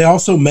 but they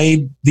also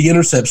made the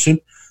interception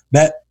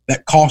that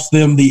cost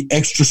them the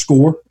extra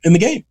score in the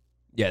game.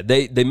 Yeah,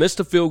 they missed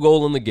a field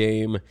goal in the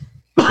game.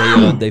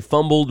 They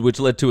fumbled, which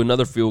led to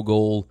another field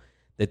goal.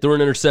 They threw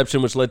an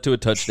interception, which led to a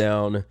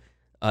touchdown.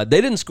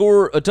 They didn't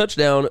score a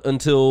touchdown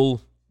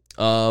until,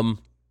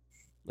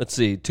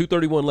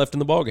 2:31 left in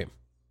the ballgame.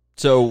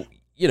 So,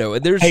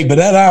 there's... Hey, but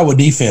that Iowa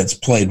defense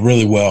played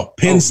really well.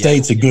 Penn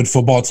State's a good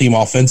football team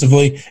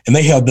offensively, and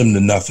they held them to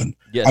nothing.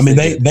 Yes, I mean,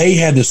 they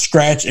had to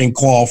scratch and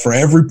claw for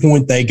every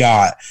point they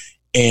got,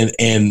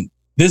 and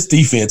this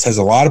defense has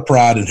a lot of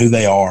pride in who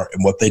they are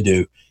and what they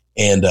do,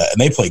 and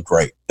they played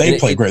great. They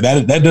played great.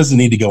 That doesn't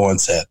need to go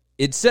unsaid.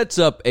 It sets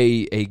up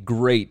a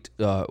great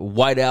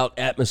whiteout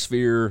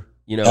atmosphere,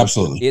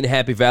 Absolutely. In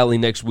Happy Valley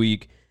next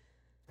week.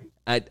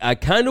 I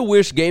kind of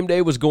wish game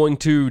day was going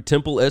to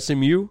Temple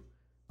SMU,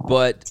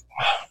 but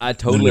I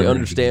totally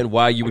understand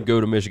why you would go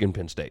to Michigan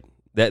Penn State.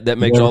 That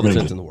makes all the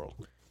sense in the world.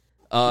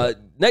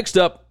 Next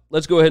up,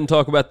 let's go ahead and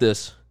talk about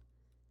this.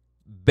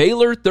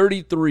 Baylor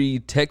 33,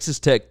 Texas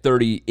Tech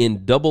 30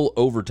 in double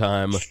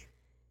overtime.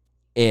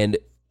 And,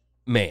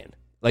 man,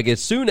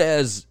 as soon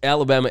as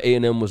Alabama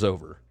A&M was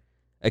over,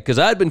 because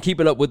I'd been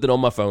keeping up with it on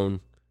my phone,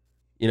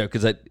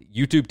 because at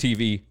YouTube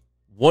TV,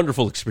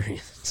 wonderful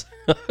experience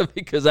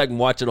because I can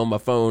watch it on my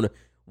phone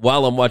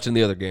while I'm watching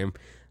the other game.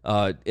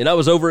 And I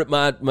was over at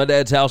my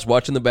dad's house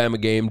watching the Bama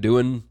game,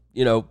 doing,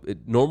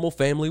 normal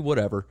family,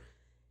 whatever.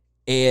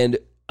 And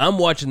I'm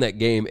watching that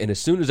game, and as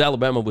soon as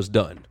Alabama was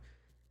done,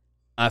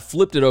 I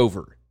flipped it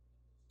over.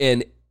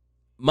 And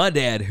my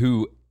dad,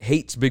 who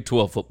hates Big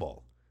 12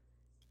 football,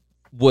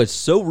 was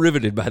so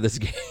riveted by this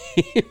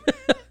game.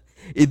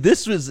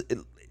 This was...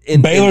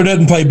 Baylor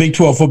doesn't play Big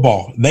 12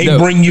 football. They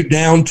bring you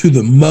down to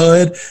the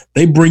mud.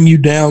 They bring you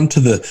down to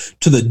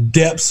the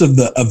depths of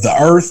the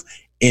earth,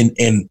 and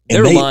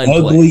they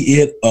ugly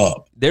it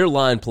up. Their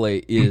line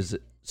play is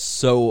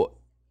so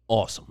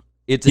awesome.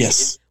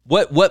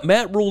 What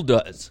Matt Rule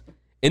does,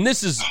 and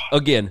this is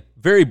again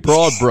very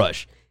broad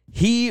brush.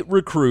 He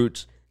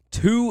recruits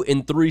 2-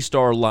 and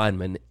 3-star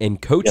linemen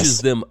and coaches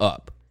them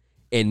up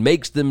and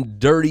makes them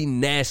dirty,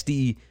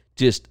 nasty,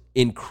 just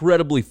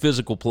incredibly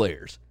physical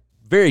players.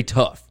 Very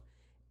tough.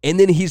 And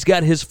then he's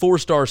got his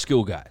 4-star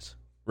skill guys,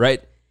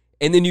 right?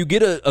 And then you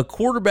get a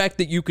quarterback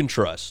that you can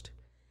trust,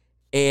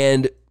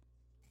 and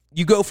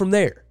you go from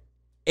there.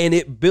 And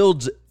it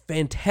builds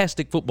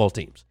fantastic football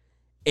teams.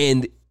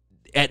 And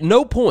at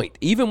no point,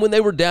 even when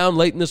they were down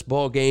late in this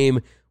ball game,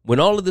 when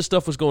all of this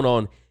stuff was going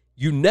on,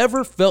 you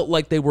never felt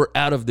like they were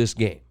out of this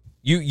game.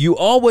 You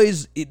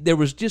always, there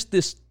was just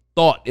this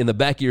thought in the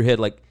back of your head,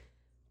 like,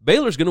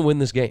 Baylor's going to win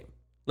this game.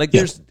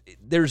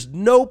 There's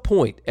no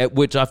point at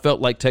which I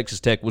felt like Texas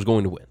Tech was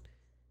going to win.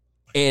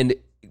 And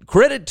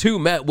credit to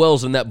Matt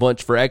Wells and that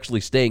bunch for actually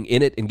staying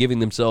in it and giving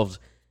themselves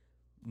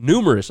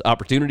numerous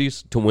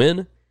opportunities to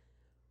win.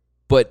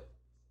 But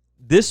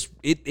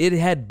it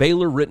had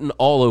Baylor written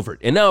all over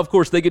it. And now, of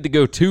course, they get to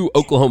go to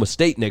Oklahoma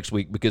State next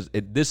week because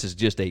this is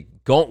just a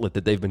gauntlet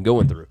that they've been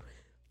going through.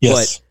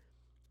 Yes.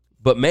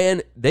 But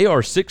man, they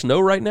are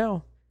 6-0 right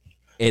now,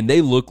 and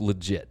they look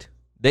legit.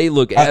 They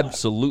look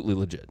absolutely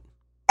legit.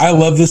 I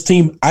love this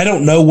team. I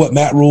don't know what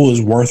Matt Rule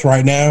is worth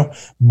right now,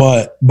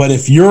 but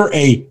if you're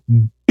a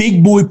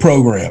big boy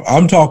program.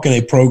 I'm talking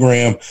a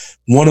program,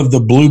 one of the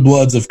blue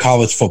bloods of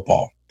college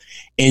football,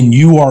 and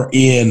you are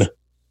in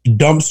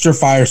dumpster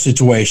fire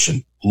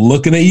situation.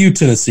 Looking at you,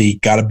 Tennessee,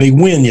 got a big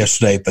win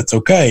yesterday. That's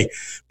okay.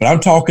 But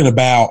I'm talking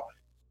about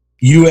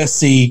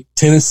USC,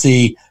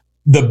 Tennessee,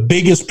 the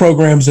biggest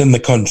programs in the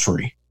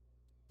country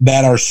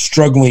that are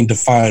struggling to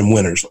find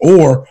winners.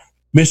 Or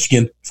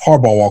Michigan, if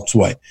Harbaugh walks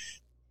away.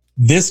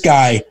 This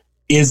guy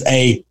is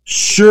a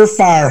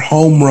surefire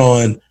home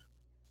run.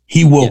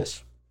 He will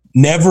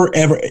never,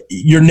 ever –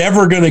 you're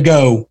never going to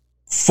go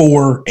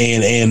 4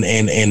 and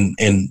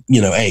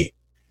 8.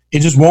 It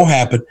just won't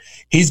happen.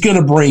 He's going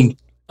to bring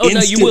 – no,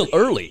 you will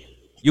early.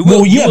 You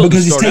will. Well, yeah,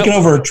 because he's taking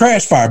over a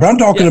trash fire. But I'm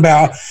talking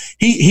about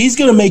he's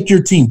going to make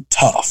your team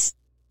tough.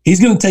 He's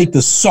going to take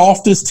the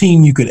softest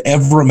team you could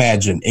ever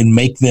imagine and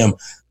make them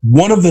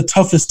one of the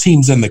toughest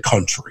teams in the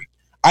country.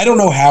 I don't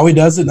know how he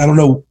does it. I don't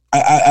know.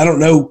 I don't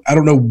know. I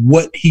don't know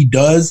what he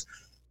does.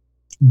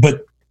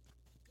 But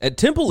at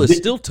Temple is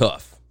still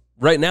tough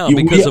right now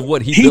because of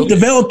what he built.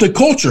 Developed a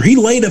culture. He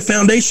laid a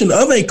foundation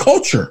of a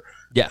culture.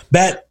 Yeah,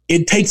 that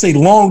it takes a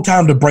long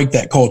time to break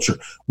that culture.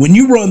 When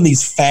you run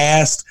these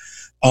fast,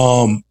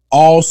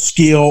 all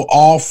skill,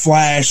 all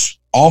flash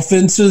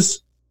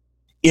offenses,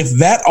 if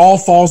that all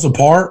falls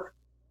apart,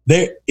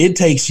 it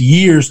takes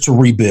years to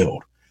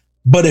rebuild.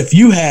 But if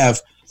you have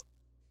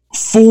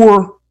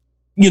 4,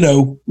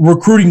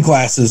 recruiting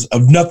classes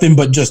of nothing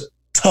but just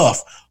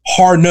tough,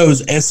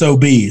 hard-nosed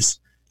SOBs,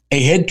 a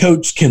head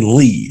coach can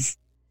leave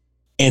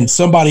and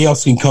somebody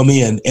else can come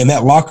in, and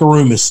that locker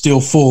room is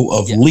still full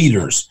of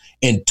leaders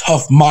and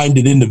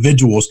tough-minded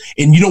individuals,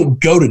 and you don't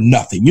go to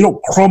nothing. You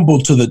don't crumble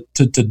to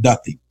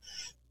nothing.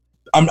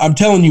 I'm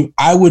telling you,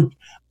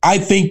 I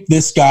think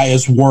this guy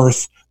is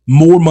worth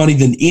more money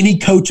than any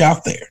coach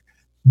out there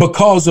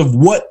because of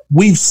what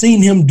we've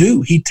seen him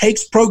do. He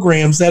takes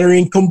programs that are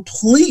in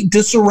complete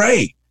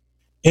disarray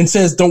and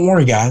says, don't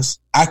worry, guys,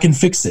 I can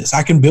fix this.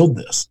 I can build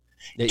this.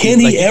 Can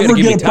he ever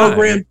get a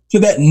program to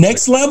that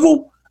next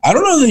level? I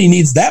don't know that he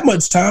needs that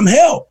much time.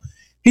 Hell,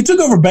 he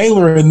took over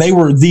Baylor and they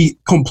were the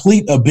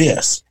complete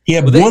abyss. He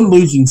had one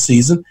losing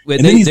season.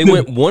 They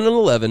went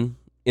 1-11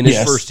 in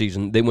his first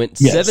season. They went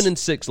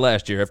 7-6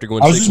 last year after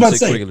going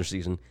 6-6 regular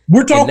season.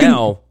 We're talking and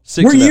now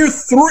 6-0. We're year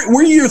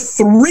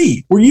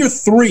 3. We're year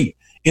 3,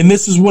 and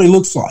this is what he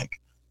looks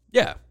like.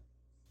 Yeah.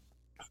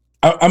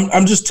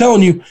 I'm just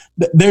telling you,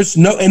 there's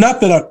no, and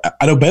not that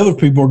I know Baylor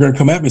people are going to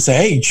come at me and say,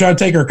 hey, you try to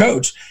take our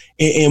coach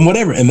and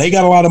whatever, and they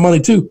got a lot of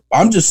money too.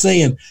 I'm just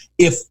saying,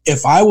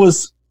 if I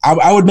was,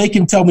 I would make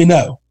him tell me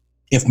no.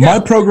 If my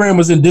program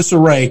was in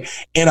disarray,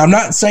 and I'm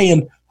not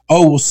saying,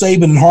 oh, well,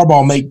 Saban and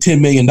Harbaugh make $10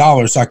 million,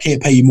 so I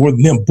can't pay you more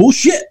than them.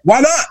 Bullshit.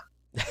 Why not?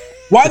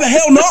 Why the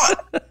hell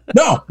not?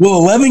 No. Will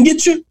 11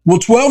 get you? Will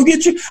 12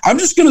 get you? I'm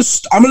going to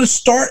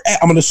start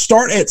at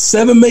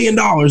 $7 million,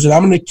 and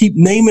I'm going to keep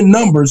naming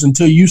numbers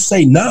until you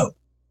say no.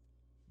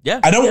 Yeah.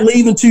 I don't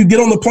leave until you get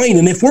on the plane.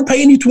 And if we're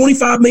paying you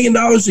 $25 million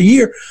a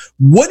year,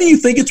 what do you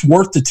think it's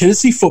worth to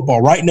Tennessee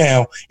football right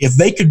now if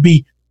they could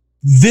be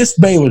this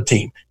Baylor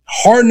team?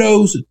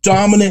 Hard-nosed,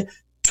 dominant,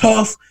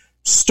 tough,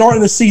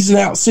 starting the season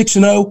out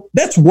 6-0.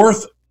 That's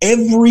worth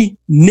every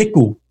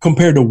nickel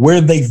compared to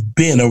where they've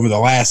been over the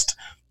last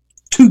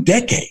 2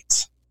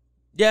 decades.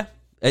 Yeah.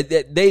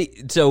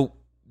 So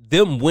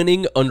them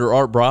winning under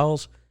Art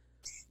Briles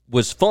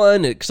was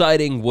fun,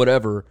 exciting,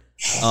 whatever.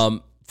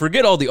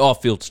 Forget all the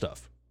off-field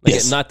stuff.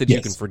 Not that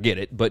you can forget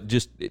it, but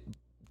just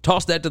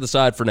toss that to the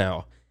side for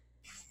now.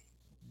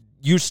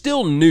 You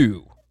still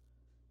knew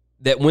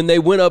that when they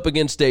went up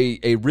against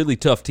a really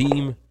tough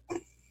team,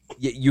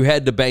 you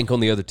had to bank on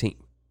the other team.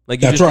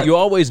 You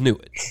always knew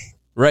it,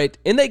 right?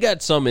 And they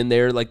got some in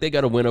there, like they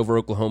got a win over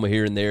Oklahoma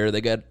here and there. They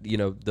got,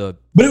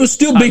 But it was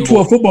still Big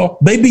 12 football.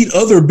 They beat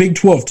other Big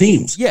 12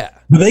 teams. Yeah.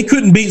 But they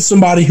couldn't beat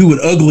somebody who would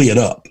ugly it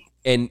up.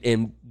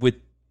 And with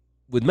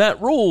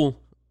Matt Rule,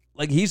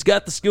 like he's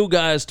got the skill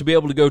guys to be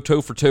able to go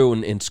toe for toe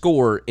and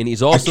score, and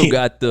he's also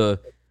got the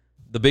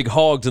big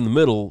hogs in the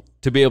middle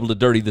to be able to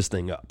dirty this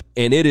thing up.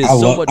 And it is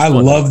so much fun. I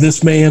love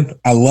this man.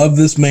 I love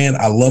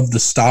the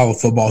style of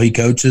football he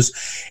coaches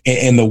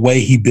and the way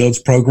he builds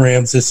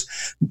programs.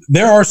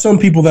 There are some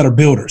people that are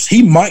builders.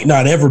 He might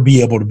not ever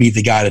be able to be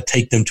the guy to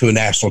take them to a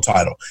national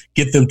title,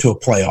 get them to a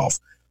playoff.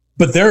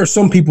 But there are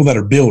some people that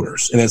are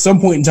builders. And at some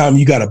point in time,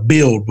 you got to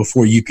build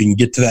before you can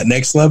get to that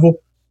next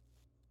level.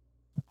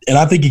 And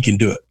I think he can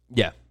do it.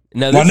 Yeah.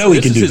 Now, I know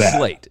he can do that.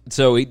 Slate.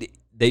 So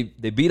they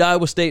beat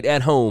Iowa State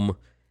at home.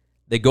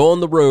 They go on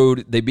the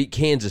road. They beat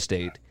Kansas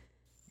State.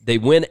 They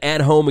win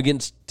at home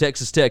against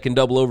Texas Tech in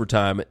double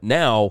overtime.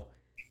 Now,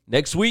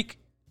 next week,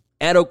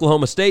 at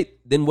Oklahoma State,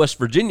 then West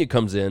Virginia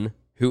comes in,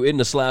 who isn't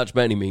a slouch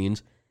by any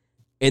means.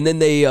 And then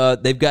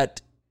they've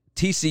got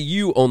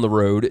TCU on the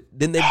road.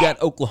 Then they've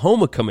got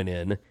Oklahoma coming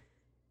in.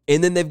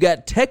 And then they've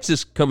got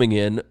Texas coming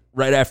in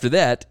right after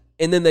that.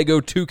 And then they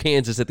go to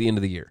Kansas at the end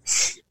of the year.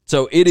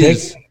 So it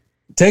is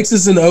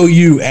Texas and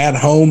OU at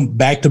home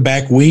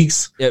back-to-back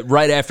weeks.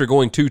 Right after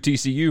going to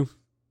TCU.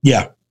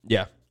 Yeah.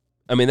 Yeah.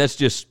 I mean,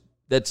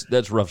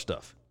 that's rough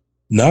stuff.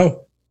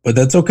 No, but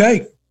that's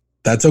okay.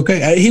 That's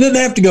okay. He doesn't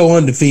have to go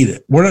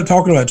undefeated. We're not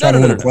talking about trying to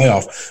win a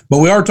playoff, but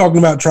we are talking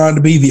about trying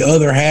to be the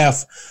other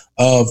half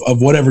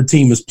of whatever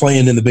team is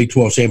playing in the Big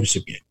 12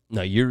 championship game.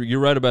 No, you're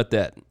right about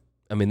that.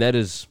 I mean,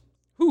 that's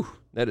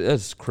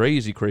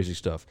crazy, crazy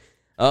stuff.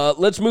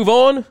 Let's move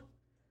on.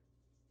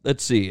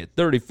 Let's see it.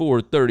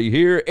 34-30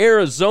 here.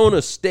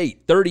 Arizona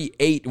State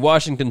 38,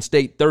 Washington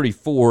State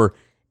 34.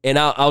 And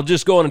I'll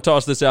just go on and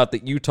toss this out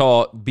that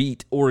Utah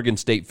beat Oregon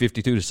State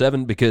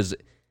 52-7 because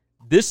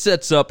this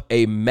sets up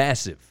a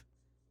massive,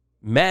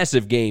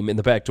 massive game in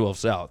the Pac-12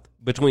 South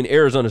between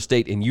Arizona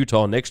State and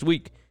Utah next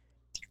week.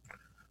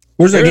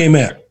 Where's that game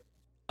at?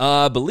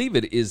 I believe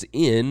it is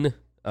in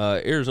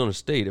Arizona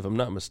State, if I'm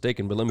not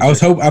mistaken. But let me.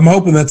 I'm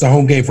hoping that's a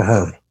home game for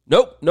Herm.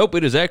 Nope.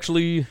 It is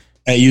actually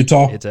at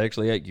Utah. It's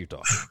actually at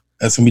Utah.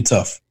 That's gonna be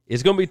tough.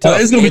 It's gonna be tough.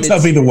 It's gonna be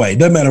tough either way.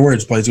 Doesn't matter where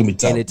it's played. It's gonna be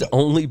tough. And it's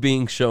only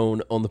being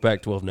shown on the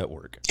Pac-12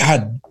 network.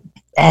 God,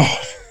 I'm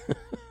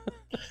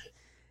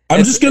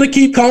just gonna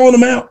keep calling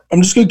them out.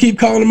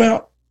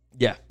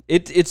 Yeah,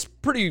 it's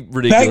pretty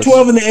ridiculous.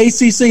 Pac-12 and the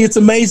ACC, it's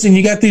amazing.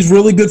 You got these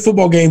really good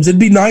football games. It'd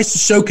be nice to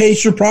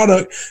showcase your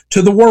product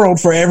to the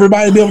world for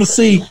everybody to be able to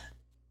see.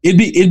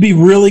 It'd be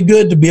really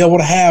good to be able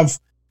to have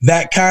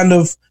that kind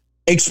of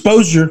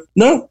exposure.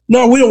 No,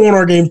 we don't want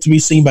our games to be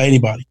seen by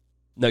anybody.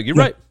 No, you're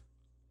right.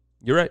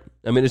 You're right.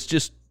 I mean,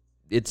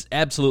 it's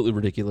absolutely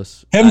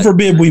ridiculous. Heaven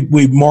forbid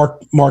we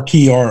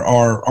marquee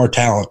our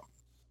talent.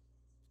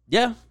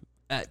 Yeah,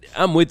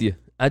 I'm with you.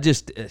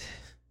 It's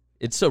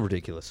so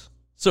ridiculous.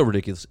 So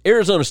ridiculous.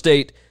 Arizona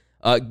State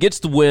gets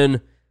the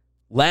win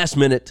last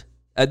minute.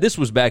 This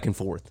was back and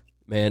forth,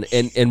 man.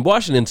 And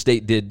Washington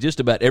State did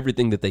just about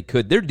everything that they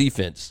could. Their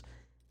defense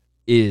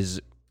is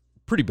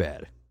pretty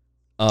bad.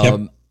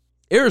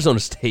 Arizona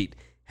State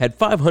had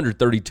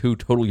 532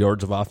 total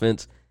yards of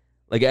offense.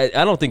 Like, I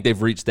don't think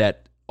they've reached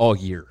that all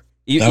year,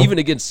 even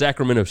against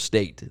Sacramento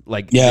State.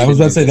 I was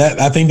about to say that.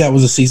 I think that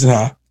was a season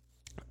high.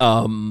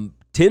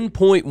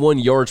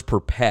 10.1 yards per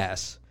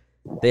pass.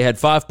 They had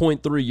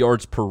 5.3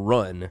 yards per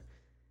run.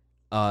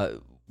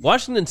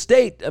 Washington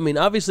State, I mean,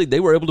 obviously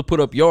they were able to put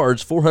up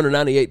yards,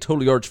 498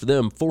 total yards for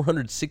them,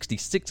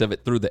 466 of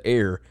it through the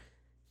air.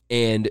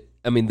 And,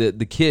 I mean,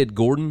 the kid,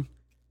 Gordon,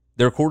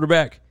 their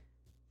quarterback,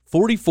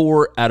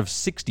 44 out of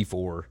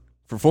 64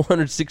 for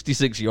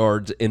 466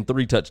 yards and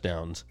 3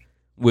 touchdowns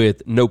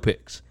with no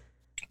picks.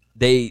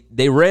 They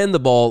ran the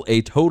ball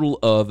a total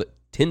of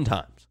 10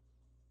 times.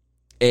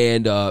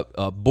 And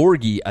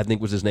Borghi, I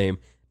think was his name,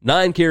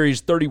 9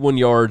 carries, 31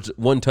 yards,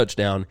 1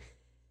 touchdown.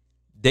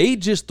 They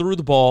just threw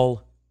the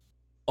ball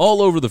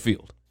all over the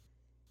field.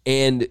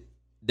 And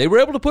they were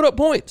able to put up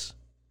points.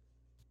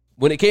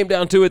 When it came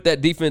down to it,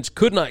 that defense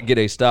could not get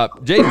a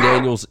stop. Jaden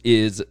Daniels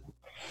is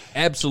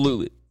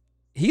absolutely...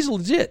 He's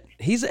legit.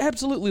 He's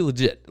absolutely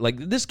legit.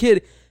 Like, this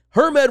kid,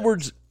 Herm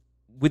Edwards,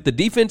 with the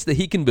defense that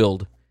he can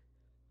build,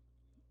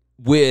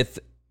 with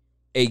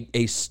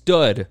a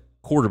stud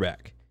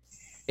quarterback.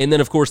 And then,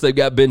 of course, they've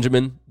got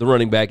Benjamin, the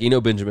running back,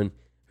 Benjamin,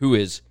 who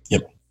is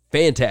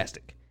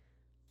fantastic.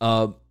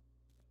 Man,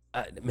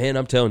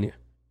 I'm telling you,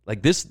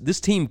 like,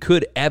 this team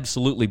could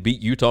absolutely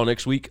beat Utah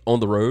next week on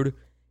the road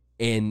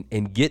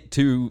and get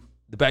to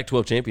the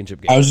Pac-12 championship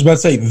game. I was just about to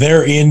say,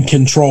 they're in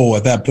control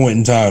at that point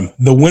in time.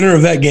 The winner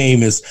of that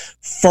game is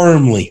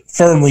firmly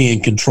in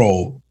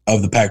control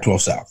of the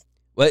Pac-12 South.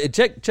 Well,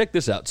 check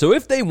this out. So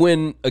if they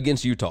win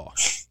against Utah,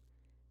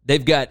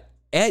 they've got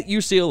at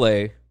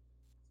UCLA,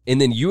 and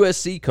then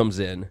USC comes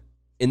in,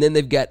 and then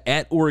they've got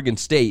at Oregon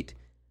State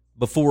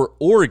before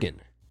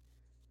Oregon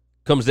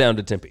comes down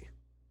to Tempe.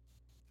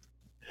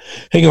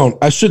 Hang on.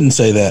 I shouldn't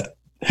say that.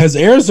 Has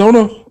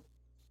Arizona...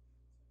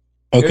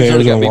 Okay,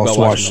 Arizona lost to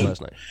Washington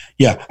last night.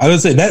 Yeah, I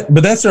was going to say that,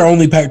 but that's their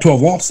only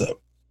Pac-12 loss,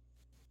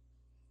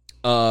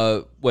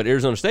 though. What,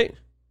 Arizona State?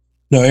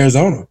 No,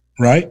 Arizona,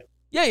 right?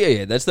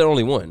 Yeah. That's their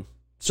only one.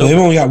 So they've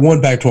only got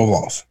one Pac-12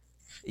 loss.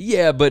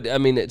 Yeah, but, I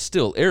mean, it's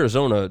still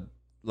Arizona,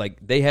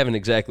 like, they haven't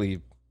exactly...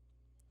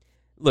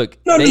 Look,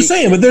 no, I'm just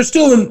saying, but they're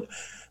still in...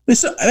 They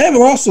haven't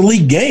lost a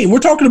league game. We're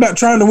talking about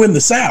trying to win the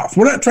South.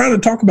 We're not trying to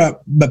talk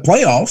about the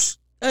playoffs.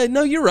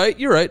 No, you're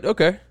right.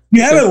 Okay.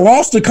 You haven't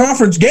lost a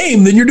conference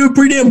game, then you're doing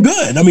pretty damn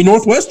good. I mean,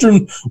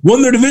 Northwestern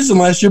won their division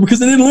last year because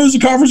they didn't lose a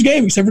conference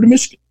game except for to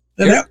Michigan.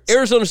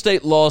 Arizona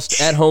State lost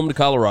at home to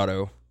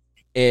Colorado,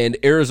 and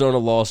Arizona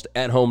lost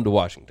at home to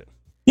Washington.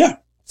 Yeah.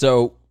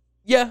 So,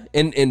 yeah,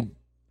 and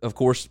of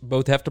course,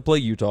 both have to play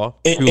Utah.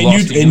 And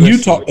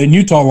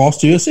Utah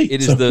lost to USC.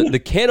 It is the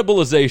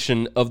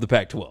cannibalization of the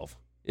Pac-12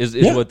 is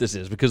what this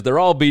is, because they're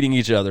all beating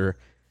each other.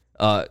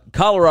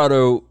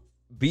 Colorado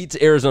beats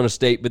Arizona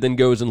State, but then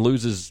goes and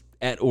loses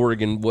at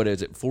Oregon,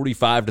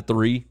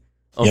 45-3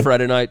 on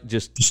Friday night.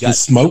 Just got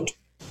smoked.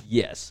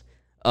 Yes.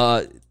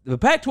 The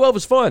Pac-12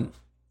 is fun.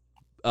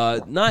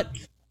 Not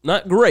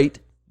great,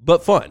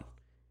 but fun.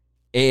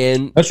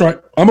 And that's right.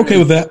 I'm okay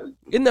with that.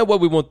 Isn't that what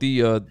we want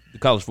the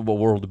college football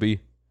world to be?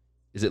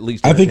 Is at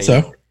least I think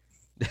so.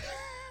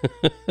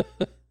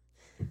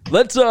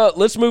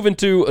 Let's move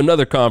into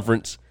another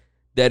conference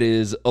that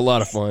is a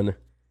lot of fun,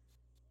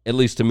 at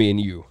least to me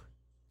and you.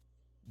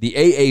 The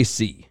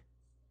AAC.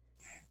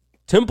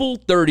 Temple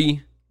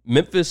 30,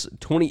 Memphis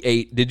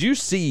 28. Did you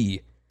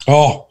see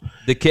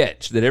the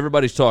catch that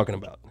everybody's talking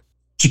about?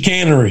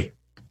 Chicanery.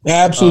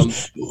 Absolutely.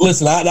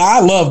 Listen,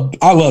 I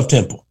love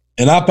Temple,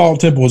 and I thought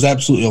Temple was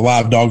absolutely a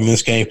live dog in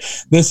this game.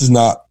 This is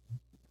not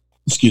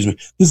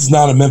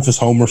a Memphis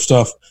homer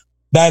stuff.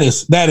 That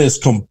is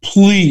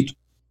complete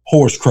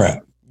horse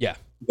crap. Yeah.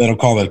 They don't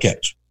call that a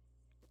catch.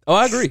 Oh,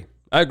 I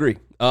agree.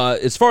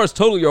 As far as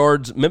total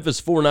yards,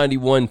 Memphis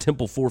 491,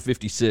 Temple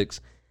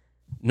 456.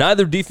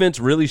 Neither defense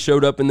really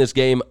showed up in this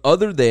game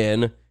other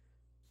than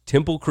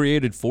Temple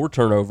created 4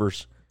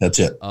 turnovers. That's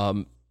it.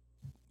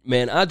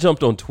 Man, I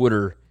jumped on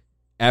Twitter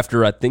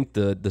after I think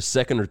the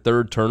second or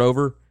third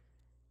turnover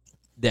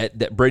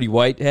that Brady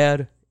White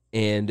had,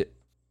 and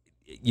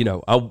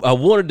I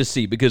wanted to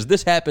see, because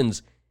this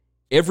happens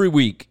every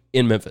week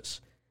in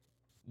Memphis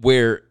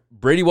where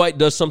Brady White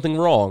does something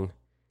wrong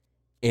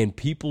and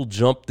people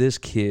jump this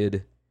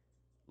kid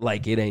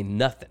like it ain't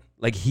nothing.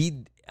 Like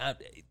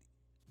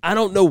I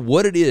don't know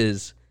what it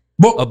is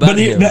about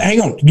him.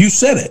 Hang on, you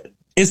said it.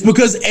 It's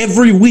because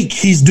every week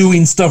he's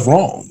doing stuff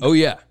wrong. Oh,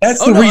 yeah.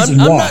 That's the reason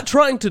why. I'm not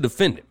trying to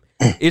defend him.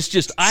 It's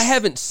just I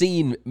haven't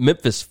seen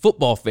Memphis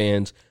football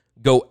fans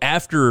go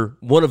after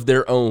one of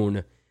their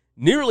own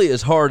nearly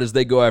as hard as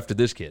they go after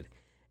this kid.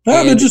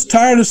 No, they're just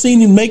tired of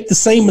seeing him make the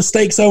same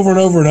mistakes over and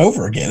over and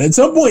over again. At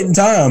some point in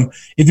time,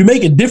 if you're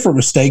making different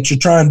mistakes, you're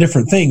trying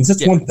different things.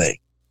 That's one thing.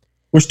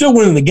 We're still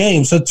winning the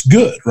game, so it's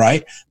good,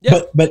 right?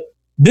 Yeah. But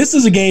this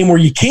is a game where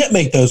you can't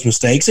make those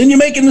mistakes, and you're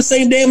making the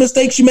same damn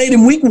mistakes you made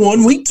in week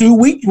 1, week 2,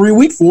 week 3,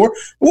 week 4.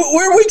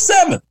 We're week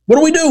 7. What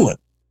are we doing?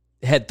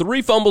 Had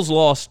 3 fumbles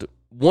lost,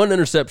 1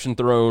 interception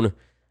thrown,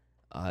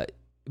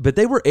 but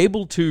they were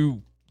able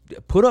to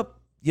put up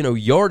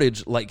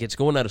yardage like it's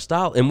going out of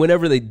style. And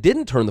whenever they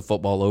didn't turn the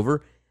football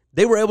over,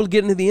 they were able to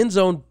get into the end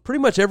zone pretty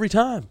much every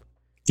time.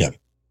 Yeah.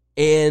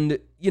 And,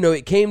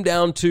 it came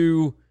down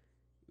to,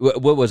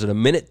 what was it, a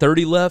minute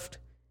 30 left,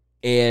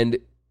 and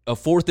a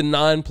 4th and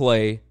 9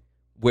 play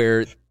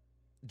where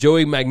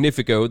Joey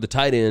Magnifico, the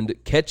tight end,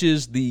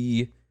 catches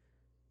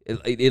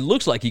it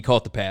looks like he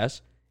caught the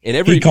pass. And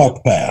he caught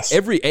the pass.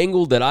 Every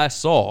angle that I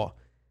saw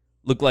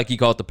looked like he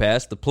caught the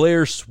pass. The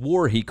player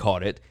swore he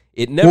caught it.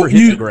 It never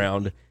hit the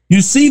ground.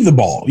 You see the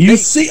ball.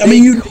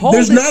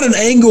 There's not an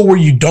angle where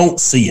you don't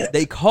see it.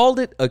 They called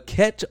it a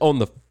catch on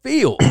the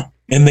field.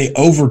 And they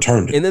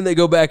overturned it. And then they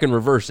go back and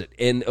reverse it.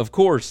 And, of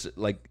course,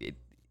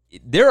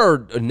 there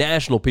are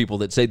national people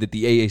that say that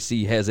the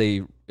AAC has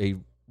a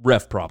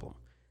ref problem.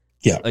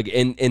 Yeah.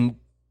 And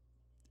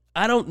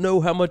I don't know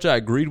how much I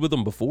agreed with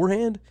them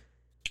beforehand,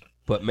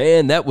 but,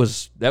 man, that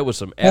was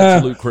some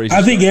absolute crazy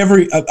I think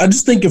stuff. I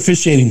just think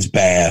officiating's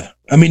bad.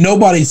 I mean,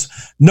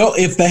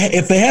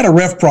 if they had a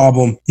ref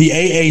problem, the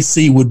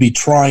AAC would be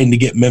trying to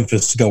get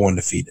Memphis to go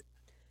undefeated.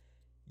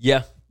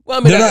 Yeah. Well,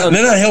 I mean,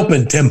 they're not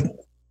helping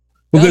Temple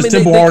because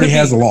Temple already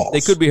has a loss.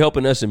 They could be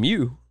helping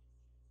SMU.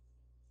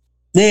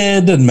 Yeah,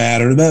 it doesn't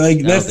matter.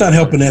 That's not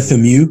helping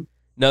SMU.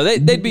 No,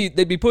 they'd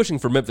be pushing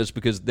for Memphis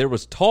because there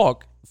was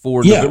talk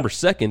for November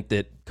 2nd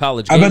that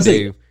College Game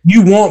Day.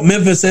 You want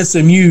Memphis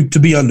SMU to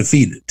be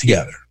undefeated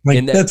together.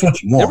 That's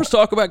what you want. There was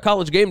talk about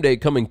College Game Day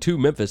coming to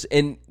Memphis.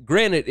 And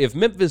granted, if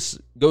Memphis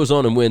goes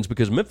on and wins,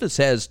 because Memphis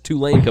has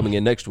Tulane coming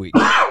in next week.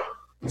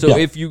 So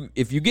if you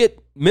get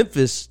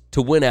Memphis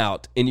to win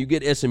out and you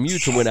get SMU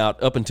to win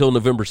out up until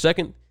November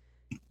 2nd,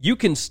 you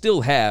can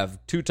still have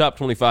 2 top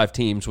 25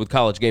 teams with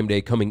College Game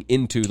Day coming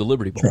into the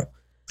Liberty Bowl. Sure.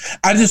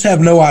 I just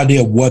have no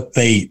idea what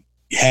they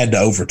had to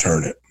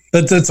overturn it.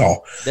 That's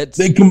all.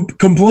 They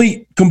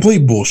complete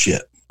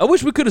bullshit. I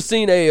wish we could have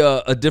seen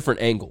a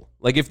different angle.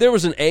 Like if there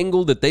was an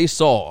angle that they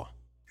saw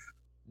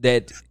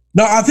that.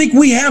 No, I think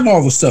we have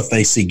all the stuff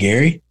they see,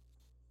 Gary.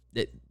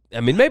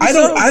 Maybe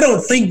I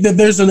don't think that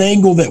there's an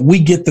angle that we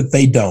get that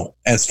they don't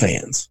as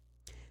fans.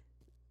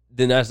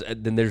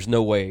 Then there's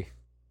no way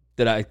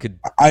that I could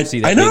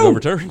see that being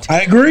overturned.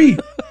 I agree.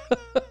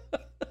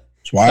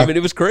 That's why it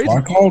was crazy. That's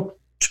why I call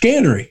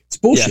chicanery. It's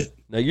bullshit. Yeah.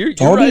 No, you're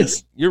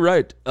right. You're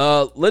right.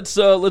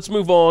 Let's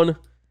move on.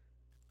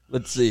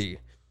 Let's see.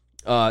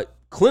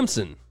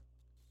 Clemson.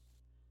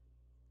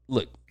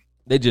 Look,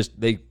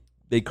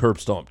 they curb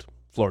stomped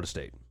Florida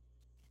State.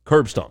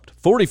 Curb stomped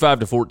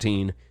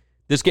 45-14.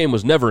 This game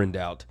was never in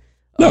doubt.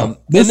 No,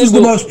 this is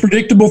the most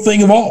predictable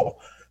thing of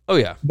all. Oh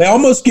yeah, they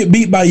almost get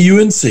beat by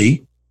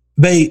UNC.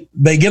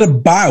 They get a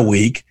bye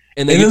week,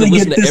 and then they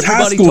get this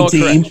high school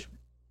team. Trash.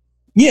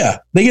 Yeah,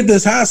 they get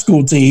this high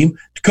school team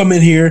to come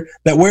in here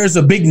that wears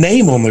a big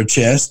name on their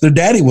chest. Their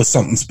daddy was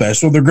something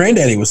special. Their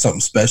granddaddy was something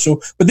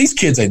special. But these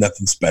kids ain't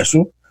nothing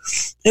special.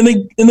 And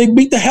they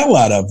beat the hell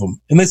out of them.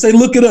 And they say,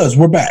 look at us.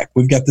 We're back.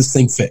 We've got this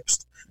thing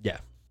fixed. Yeah.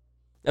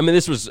 I mean,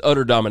 this was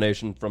utter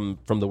domination from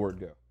the word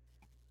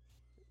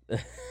go.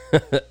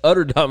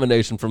 Utter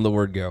domination from the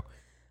word go.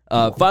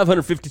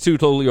 552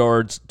 total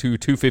yards to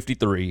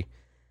 253.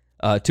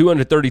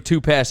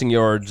 232 passing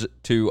yards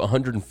to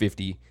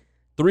 150.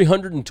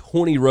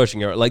 320 rushing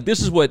yards. Like,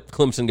 this is what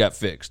Clemson got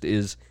fixed,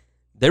 is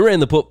they ran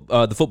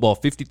the football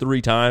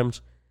 53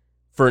 times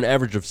for an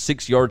average of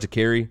 6 yards a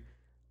carry.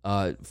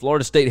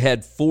 Florida State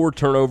had 4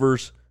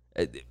 turnovers.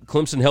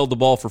 Clemson held the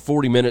ball for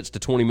 40 minutes to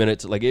 20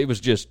 minutes. Like, it was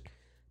just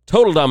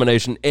total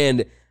domination.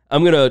 And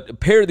I'm going to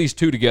pair these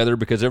two together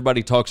because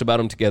everybody talks about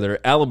them together.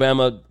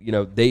 Alabama,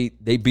 they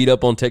beat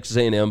up on Texas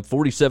A&M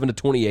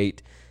 47-28.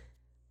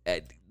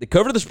 They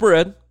covered the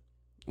spread,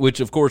 which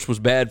of course was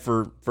bad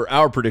for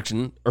our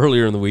prediction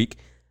earlier in the week.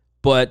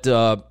 But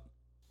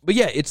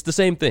yeah, it's the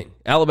same thing.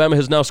 Alabama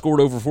has now scored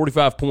over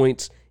 45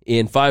 points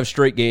in 5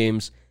 straight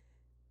games.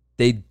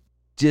 They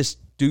just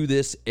do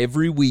this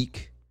every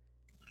week,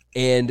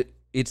 and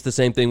it's the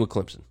same thing with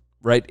Clemson,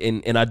 right?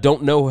 And I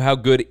don't know how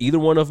good either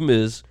one of them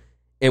is,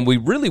 and we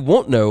really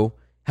won't know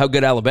how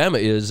good Alabama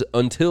is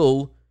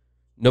until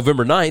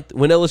November 9th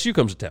when LSU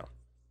comes to town.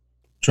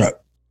 That's right.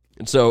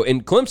 And so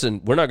in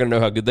Clemson, we're not going to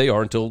know how good they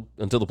are until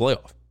the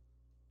playoff.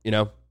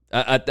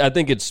 I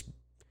think it's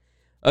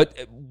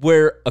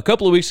where a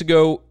couple of weeks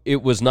ago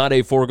it was not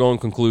a foregone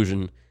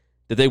conclusion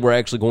that they were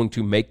actually going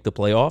to make the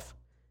playoff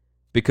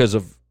because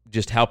of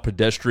just how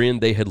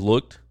pedestrian they had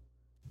looked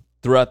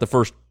throughout the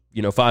first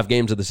 5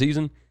 games of the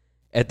season.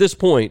 At this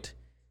point,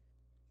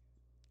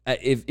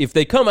 if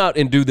they come out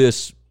and do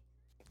this,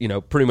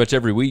 pretty much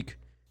every week,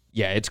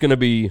 yeah, it's going to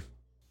be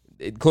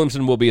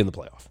Clemson will be in the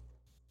playoff.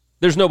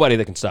 There's nobody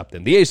that can stop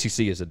them. The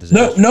ACC is a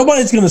disaster. No,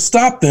 nobody's going to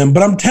stop them,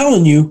 but I'm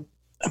telling you,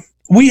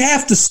 we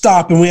have to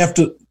stop and we have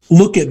to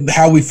look at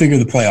how we figure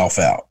the playoff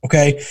out,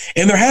 okay?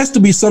 And there has to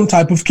be some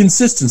type of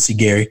consistency,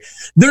 Gary.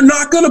 They're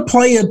not going to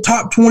play a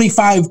top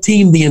 25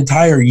 team the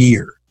entire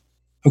year,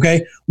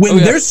 okay? When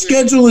their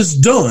schedule is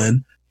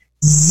done,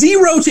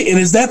 0 to, and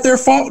is that their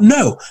fault?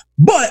 No.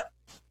 But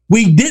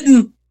we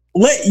didn't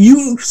let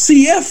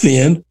UCF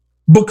in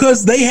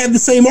because they had the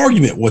same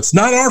argument. Well, it's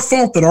not our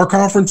fault that our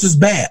conference is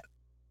bad.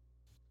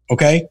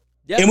 Okay?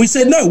 Yep. And we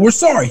said, no, we're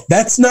sorry.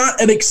 That's not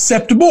an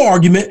acceptable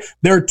argument.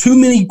 There are too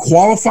many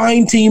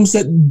qualifying teams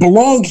that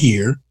belong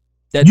here.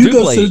 That you do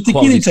go play to the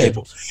kitty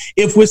table.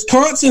 If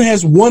Wisconsin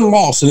has 1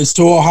 loss and it's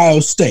to Ohio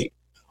State,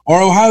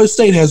 or Ohio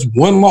State has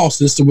 1 loss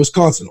and it's to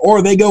Wisconsin,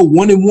 or they go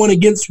 1-1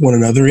 against one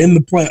another in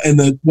the play, in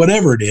the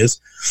whatever it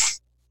is,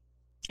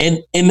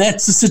 and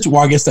that's the situation.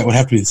 Well, I guess that would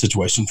have to be the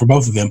situation for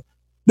both of them.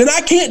 Then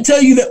I can't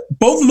tell you that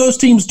both of those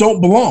teams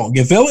don't belong.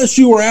 If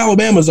LSU or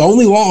Alabama's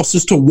only loss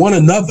is to one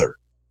another,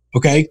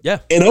 okay? Yeah.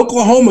 And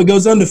Oklahoma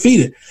goes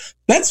undefeated.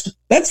 That's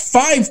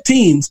 5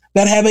 teams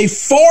that have a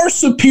far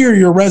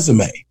superior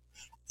resume.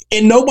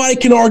 And nobody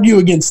can argue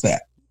against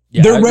that.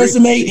 Yeah, Their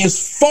resume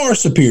is far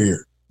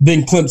superior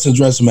than Clemson's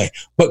resume.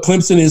 But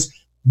Clemson is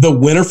the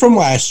winner from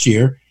last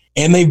year,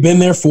 and they've been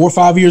there 4 or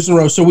 5 years in a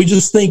row. So we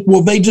just think,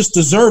 well, they just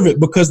deserve it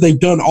because they've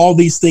done all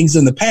these things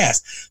in the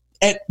past.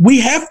 And we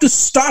have to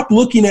stop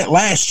looking at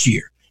last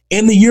year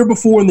and the year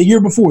before and the year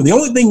before. The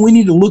only thing we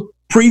need to look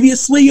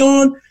previously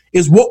on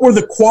is what were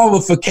the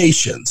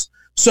qualifications,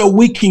 so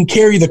we can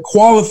carry the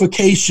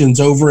qualifications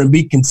over and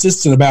be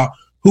consistent about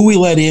who we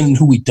let in and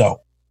who we don't.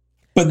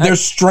 But their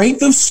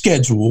strength of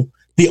schedule,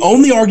 the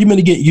only argument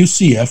to get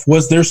UCF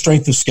was their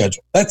strength of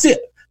schedule. That's it.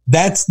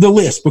 That's the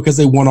list because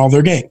they won all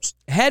their games.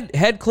 Had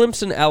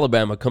Clemson,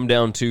 Alabama come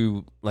down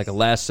to like a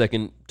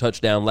last-second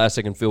touchdown,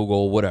 last-second field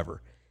goal,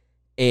 whatever,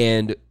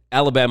 and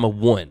Alabama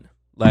won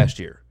last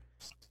year,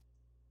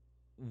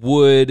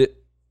 would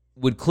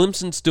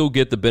Clemson still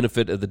get the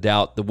benefit of the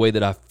doubt the way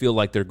that I feel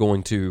like they're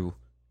going to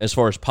as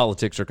far as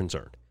politics are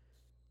concerned?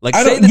 Like,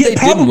 say that they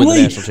didn't win the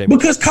national championship.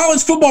 Because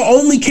college football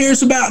only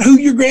cares about who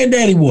your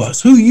granddaddy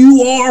was, who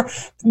you are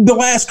the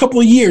last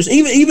couple of years.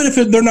 Even if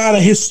they're not a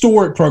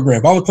historic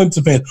program, all the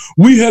Clemson fans,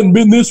 we hadn't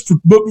been this for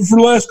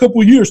the last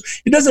couple of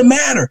years. It doesn't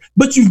matter,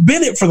 but you've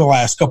been it for the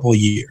last couple of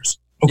years,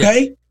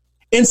 okay? Yeah.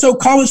 And so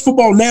college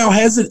football now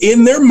has it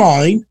in their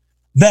mind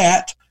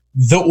that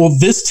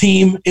this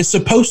team is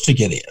supposed to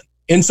get in.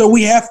 And so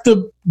we have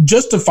to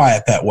justify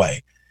it that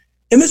way.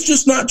 And it's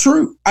just not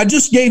true. I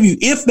just gave you,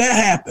 if that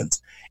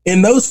happens,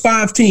 and those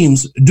 5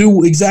 teams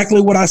do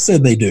exactly what I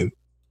said they do.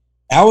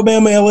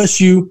 Alabama,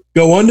 LSU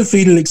go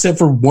undefeated except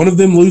for one of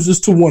them loses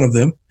to one of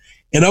them.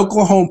 And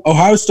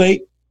Ohio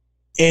State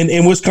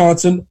and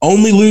Wisconsin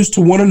only lose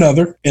to one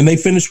another, and they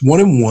finish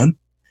 1-1.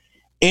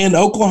 And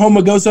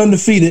Oklahoma goes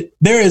undefeated.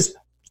 There is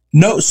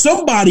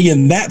somebody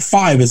in that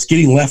 5 is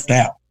getting left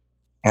out.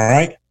 All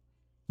right?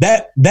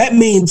 That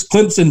means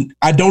Clemson,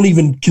 I don't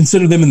even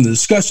consider them in the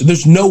discussion.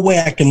 There's no way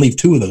I can leave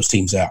 2 of those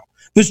teams out.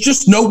 There's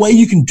just no way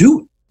you can do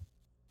it.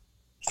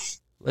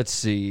 Let's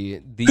see.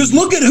 Because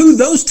look at who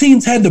those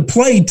teams had to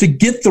play to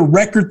get the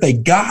record they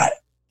got.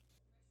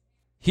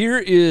 Here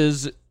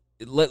is,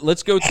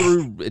 let's go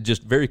through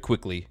just very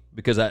quickly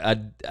because I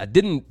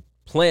didn't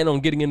plan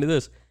on getting into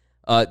this.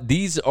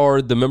 These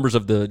are the members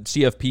of the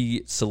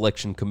CFP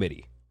selection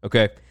committee,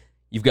 okay?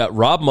 You've got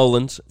Rob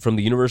Mullins from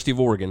the University of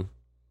Oregon.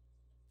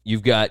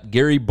 You've got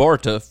Gary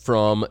Barta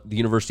from the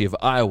University of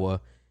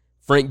Iowa.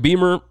 Frank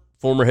Beamer,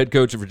 former head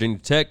coach of Virginia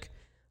Tech.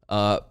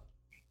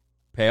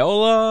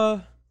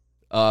 Paola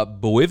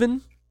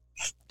Boivin,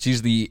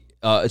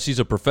 she's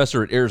a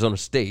professor at Arizona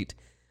State.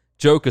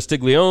 Joe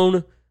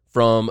Castiglione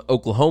from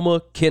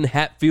Oklahoma. Ken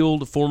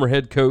Hatfield, former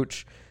head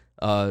coach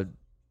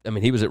I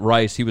mean, he was at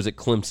Rice, he was at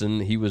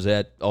Clemson, he was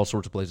at all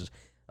sorts of places.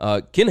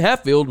 Ken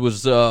Hatfield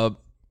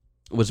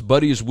was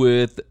buddies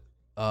with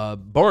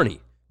Barney.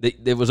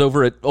 That was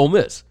over at Ole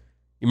Miss.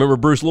 You remember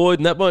Bruce Lloyd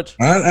and that bunch?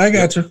 I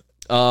got you.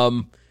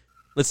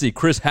 Let's see.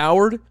 Chris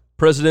Howard,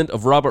 president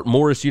of Robert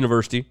Morris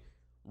University.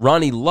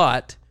 Ronnie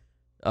Lott,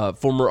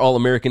 former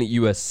All-American at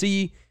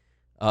USC.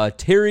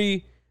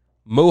 Terry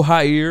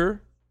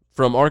Mohair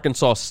from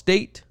Arkansas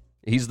State.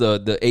 He's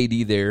the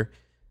AD there.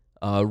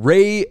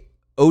 Ray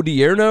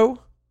Odierno,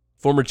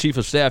 former chief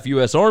of staff,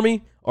 U.S.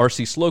 Army.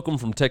 R.C. Slocum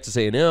from Texas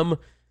A&M.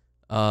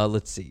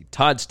 Let's see.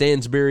 Todd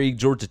Stansberry,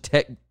 Georgia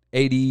Tech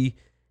AD.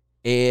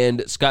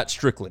 And Scott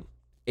Strickland,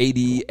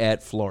 AD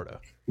at Florida.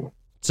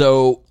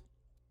 So,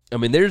 I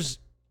mean, there's...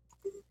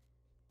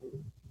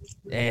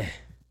 I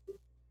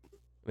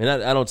mean,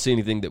 I don't see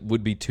anything that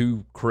would be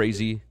too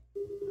crazy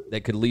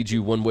that could lead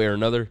you one way or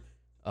another.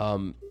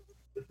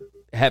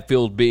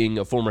 Hatfield being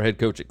a former head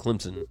coach at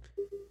Clemson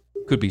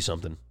could be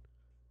something.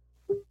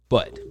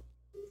 But...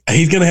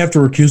 he's going to have to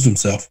recuse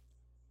himself.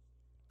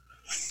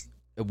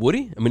 Would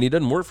he? I mean, he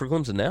doesn't work for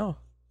Clemson now.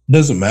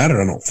 Doesn't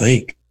matter, I don't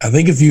think. I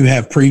think if you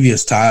have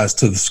previous ties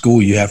to the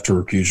school, you have to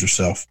recuse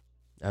yourself.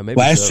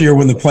 Last year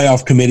when the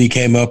playoff committee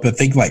came up, I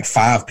think like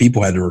 5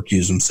 people had to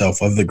recuse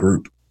themselves of the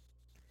group.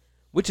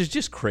 Which is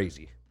just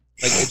crazy.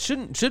 Like, it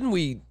shouldn't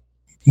we...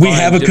 We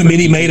have a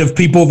committee made of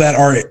people that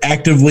are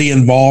actively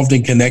involved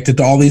and connected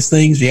to all these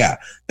things? Yeah,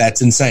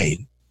 that's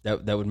insane.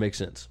 That would make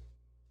sense.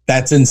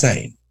 That's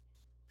insane.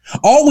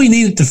 All we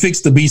needed to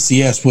fix the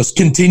BCS was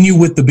continue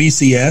with the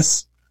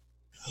BCS.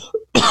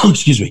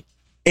 Excuse me.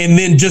 And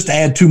then just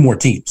add 2 more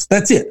teams.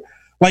 That's it.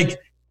 Like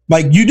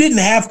you didn't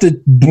have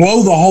to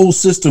blow the whole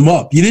system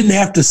up. You didn't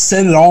have to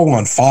set it all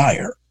on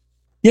fire.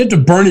 You had to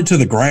burn it to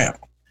the ground.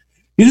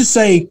 You just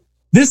say,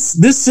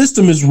 this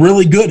system is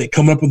really good at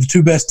coming up with the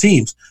 2 best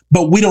teams,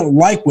 but we don't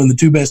like when the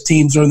 2 best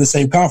teams are in the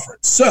same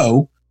conference.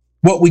 So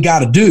what we got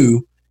to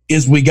do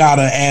is we got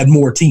to add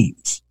more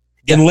teams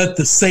and let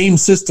the same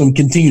system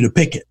continue to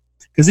pick it.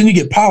 Because then you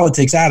get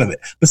politics out of it.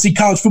 But see,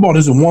 college football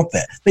doesn't want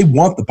that. They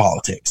want the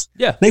politics.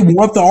 Yeah. They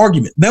want the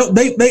argument.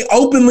 They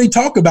openly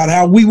talk about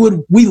how we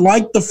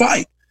like the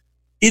fight.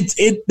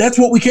 That's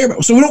what we care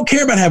about. So we don't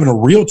care about having a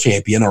real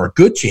champion or a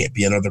good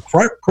champion or the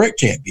correct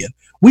champion.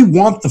 We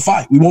want the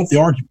fight. We want the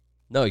argument.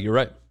 No, you're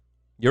right.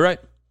 You're right.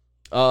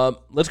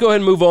 Let's go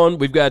ahead and move on.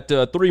 We've got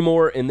 3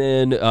 more, and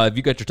then have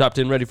you got your top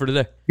 10 ready for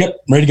today? Yep,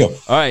 ready to go.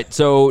 All right,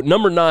 so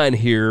number 9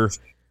 here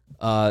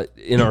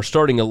in our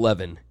starting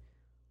 11.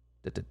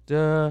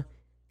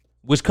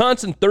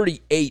 Wisconsin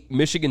 38,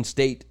 Michigan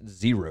State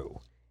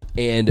 0.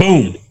 And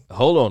boom.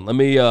 Hold on, let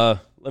me I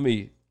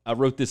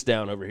wrote this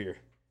down over here.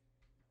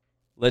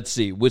 Let's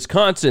see.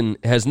 Wisconsin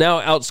has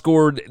now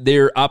outscored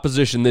their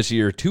opposition this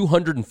year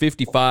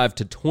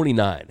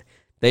 255-29.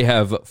 They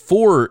have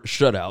 4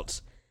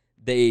 shutouts.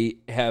 They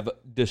have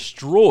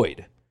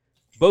destroyed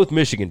both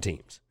Michigan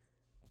teams.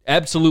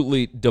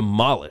 Absolutely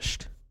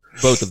demolished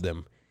both of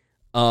them.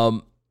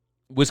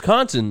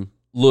 Wisconsin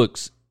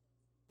looks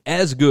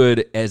as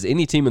good as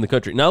any team in the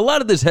country. Now, a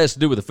lot of this has to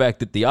do with the fact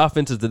that the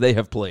offenses that they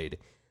have played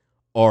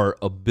are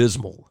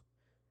abysmal.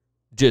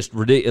 Just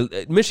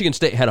ridiculous. Michigan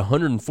State had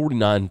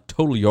 149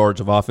 total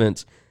yards of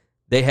offense.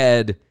 They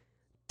had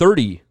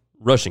 30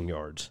 rushing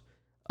yards.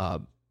 I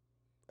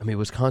mean,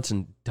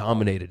 Wisconsin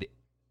dominated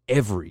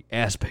every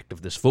aspect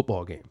of this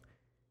football game.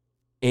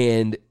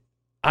 And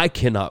I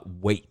cannot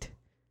wait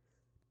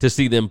to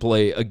see them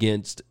play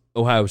against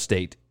Ohio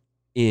State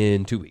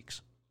in 2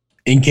 weeks.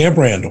 In Camp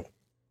Randall.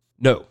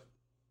 No.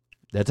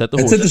 That's at the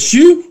That's Horse. at the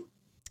Shoe?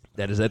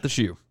 That is at the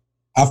Shoe.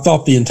 I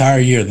thought the entire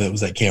year that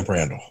was at Camp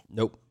Randall.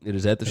 Nope. It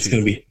is at the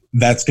Shoe.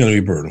 That's gonna be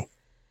brutal.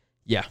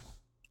 Yeah.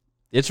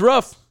 It's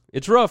rough.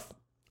 It's rough.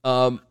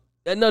 And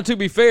now, to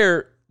be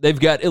fair, they've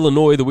got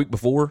Illinois the week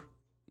before.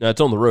 Now, it's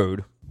on the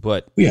road,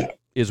 but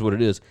is what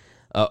it is.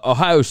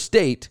 Ohio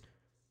State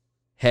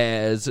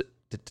has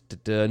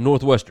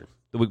Northwestern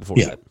the week before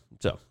that.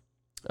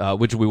 So,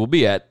 which we will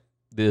be at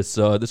this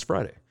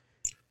Friday.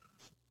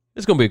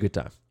 It's going to be a good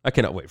time. I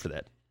cannot wait for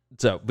that.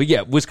 So, but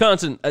yeah,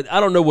 Wisconsin, I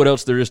don't know what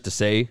else there is to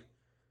say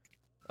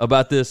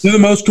about this. They're the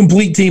most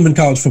complete team in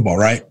college football,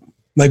 right?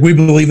 Like, we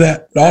believe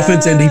that?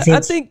 Offense and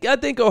defense? I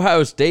think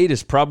Ohio State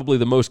is probably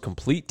the most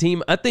complete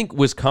team. I think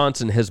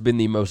Wisconsin has been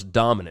the most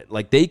dominant.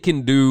 Like, they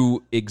can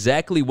do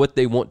exactly what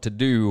they want to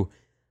do,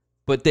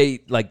 but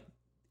they, like,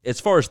 as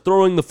far as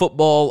throwing the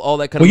football, all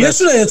that kind of stuff.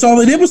 Yesterday, that's all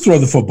they did was throw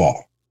the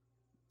football.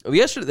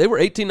 Yesterday, they were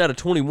 18 out of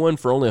 21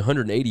 for only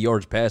 180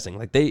 yards passing.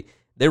 Like, they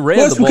ran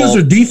that's the ball. Because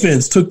their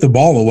defense took the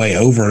ball away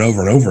over and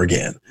over and over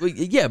again. Well,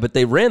 yeah, but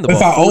they ran the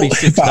ball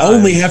 46 times. If I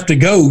only have to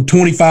go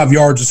 25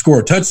 yards to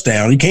score a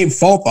touchdown, you can't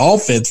fault the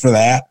offense for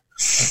that.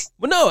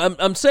 Well, no,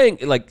 I'm saying,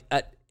 like,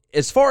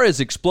 as far as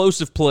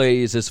explosive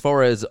plays, as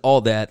far as all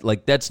that,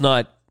 like, that's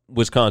not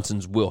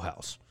Wisconsin's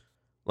wheelhouse.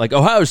 Like,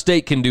 Ohio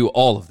State can do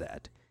all of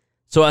that.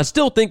 So I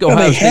still think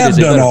Ohio State is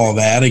They have done all of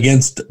that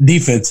against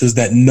defenses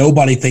that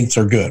nobody thinks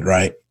are good,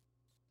 right?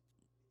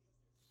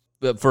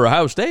 For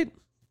Ohio State?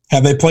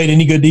 Have they played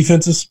any good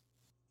defenses?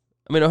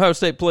 I mean, Ohio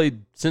State played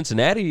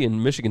Cincinnati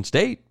and Michigan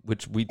State,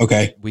 which we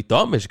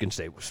thought Michigan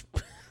State was.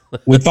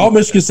 We thought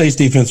Michigan State's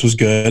defense was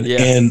good,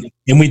 and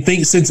we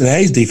think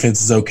Cincinnati's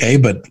defense is okay.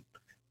 But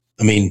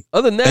I mean,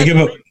 other than that,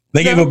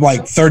 they gave up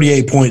like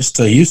 38 points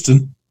to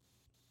Houston.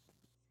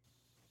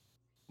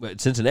 What,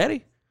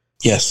 Cincinnati?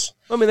 Yes.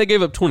 I mean, they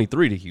gave up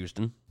 23 to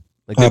Houston.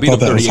 Like I thought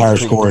that was higher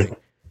scoring.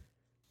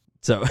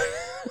 So,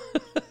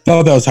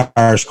 thought that was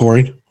higher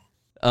scoring.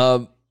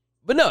 But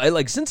no,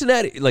 like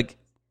Cincinnati, like.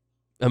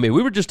 I mean,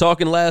 we were just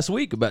talking last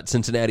week about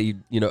Cincinnati,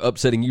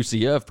 upsetting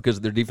UCF because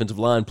of their defensive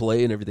line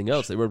play and everything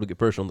else. They were able to get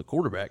pressure on the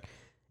quarterback,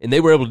 and they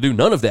were able to do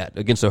none of that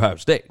against Ohio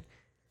State.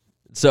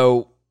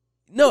 So,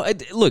 no,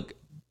 look,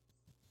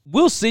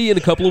 we'll see in a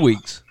couple of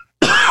weeks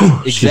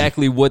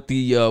exactly what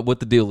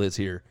the deal is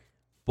here.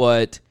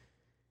 But,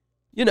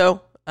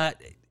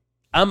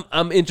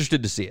 I'm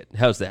interested to see it.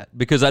 How's that?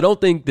 Because I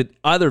don't think that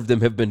either of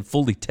them have been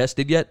fully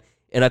tested yet,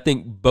 and I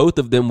think both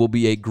of them will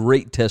be a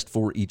great test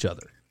for each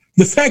other.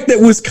 The fact that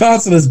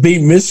Wisconsin has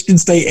beat Michigan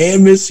State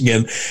and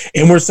Michigan,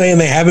 and we're saying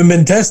they haven't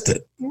been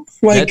tested.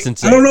 Like, that's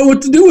insane. I don't know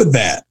what to do with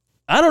that.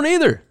 I don't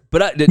either.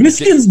 But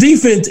Michigan's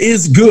defense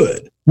is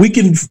good. We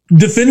can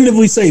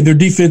definitively say their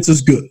defense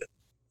is good.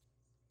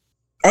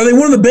 Are they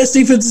one of the best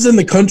defenses in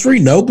the country?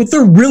 No, but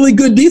they're really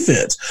good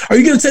defense. Are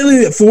you going to tell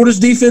me that Florida's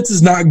defense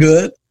is not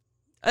good?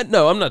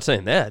 No, I'm not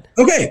saying that.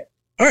 Okay.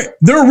 All right.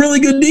 They're a really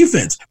good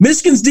defense.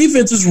 Michigan's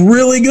defense is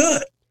really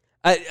good.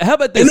 How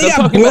about this? And they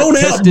got blown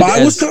out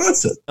by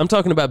Wisconsin. I'm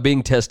talking about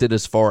being tested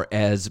as far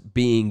as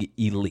being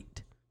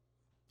elite.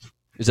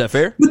 Is that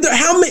fair? But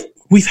how many?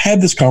 We've had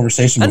this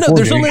conversation before.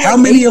 There's only how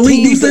many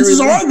elite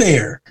defenses are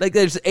there? Like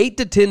there's 8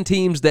 to 10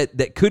 teams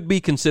that could be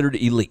considered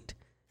elite.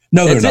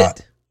 No, they're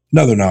not.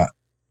 No, they're not.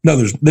 No,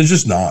 there's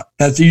just not.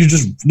 This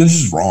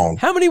is wrong.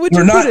 How many would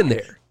you put in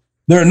there?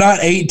 There are not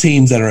 8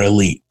 teams that are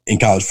elite in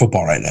college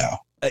football right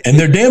now, and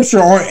there damn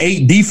sure aren't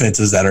 8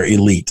 defenses that are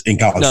elite in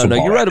college football.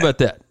 No, you're right about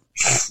that.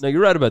 No,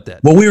 you're right about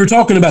that. Well, we were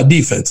talking about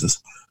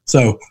defenses.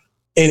 So,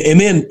 and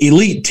then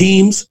elite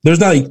teams, there's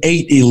not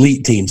 8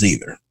 elite teams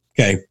either.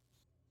 Okay.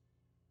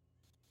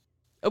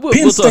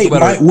 Penn State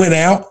might win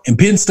out, and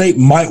Penn State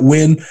might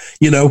win,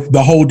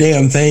 the whole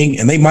damn thing,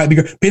 and they might be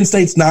good. Penn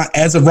State's not,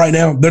 as of right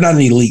now, they're not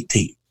an elite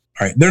team.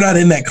 All right. They're not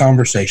in that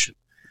conversation.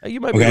 You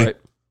might be right.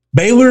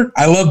 Baylor,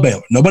 I love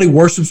Baylor. Nobody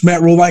worships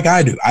Matt Rule like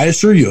I do. I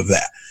assure you of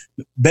that.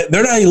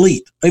 They're not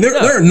elite. Like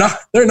they're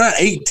not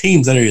 8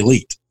 teams that are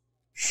elite.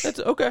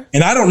 That's okay.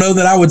 And I don't know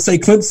that I would say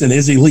Clemson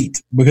is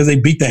elite because they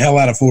beat the hell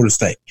out of Florida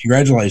State.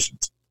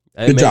 Congratulations.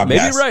 Good job,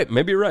 guys.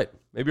 Maybe you're right.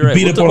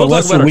 Beat up on a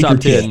lesser, weaker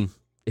team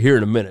here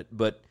in a minute.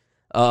 But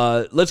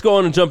let's go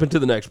on and jump into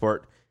the next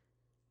part.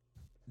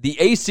 The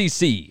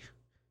ACC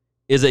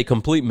is a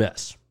complete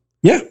mess.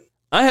 Yeah.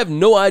 I have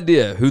no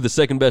idea who the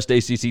second best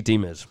ACC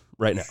team is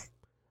right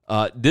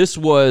now. This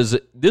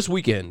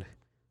weekend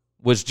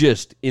was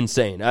just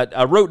insane.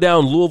 I wrote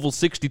down Louisville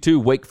 62,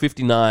 Wake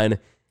 59.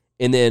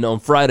 And then on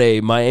Friday,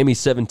 Miami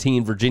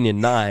 17, Virginia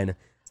 9.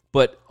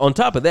 But on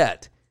top of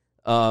that,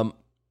 Virginia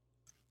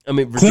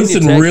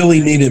Clemson Tech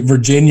really needed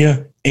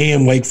Virginia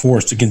and Wake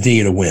Forest to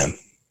continue to win.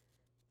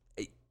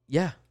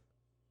 Yeah.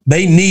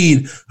 They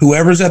need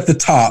whoever's at the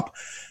top,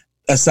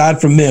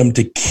 aside from them,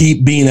 to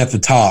keep being at the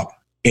top,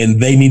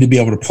 and they need to be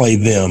able to play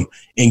them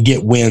and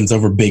get wins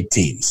over big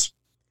teams.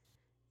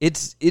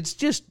 It's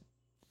just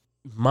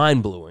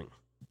mind-blowing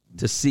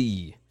to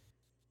see,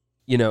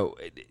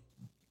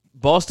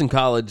 Boston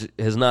College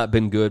has not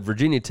been good.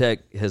 Virginia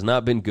Tech has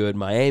not been good.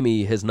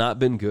 Miami has not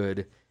been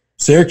good.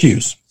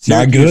 Syracuse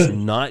not good.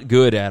 Not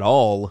good at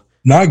all.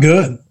 Not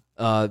good.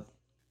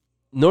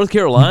 North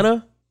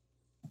Carolina,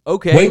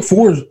 okay. Wake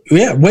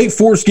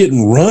Forest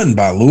getting run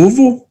by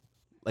Louisville.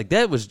 Like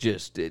that was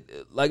just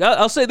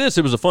I'll say this: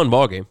 it was a fun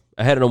ball game.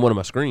 I had it on one of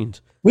my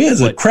screens. We had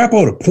a crap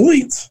load of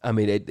points. I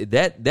mean,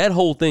 that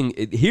whole thing.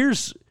 Here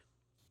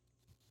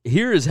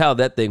is how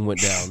that thing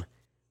went down.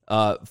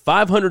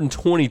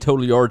 520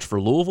 total yards for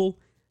Louisville,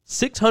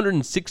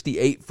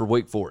 668 for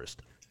Wake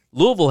Forest.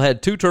 Louisville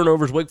had 2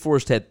 turnovers. Wake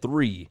Forest had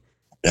 3.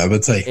 Yeah, I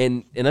would say.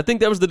 And I think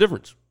that was the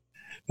difference.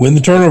 Win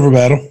the turnover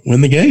battle, win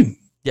the game.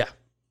 Yeah.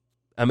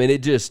 I mean,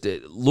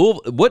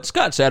 Louisville, what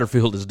Scott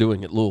Satterfield is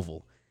doing at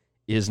Louisville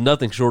is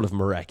nothing short of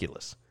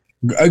miraculous.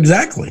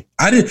 Exactly.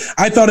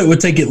 I thought it would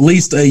take at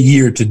least a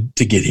year to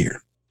get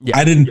here. Yeah.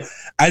 I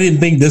didn't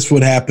think this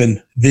would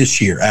happen this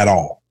year at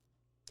all.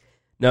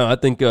 No, I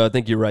think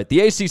you're right. The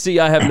ACC,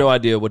 I have no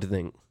idea what to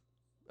think.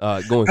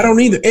 I don't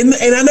either. And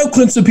I know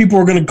Clemson people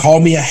are going to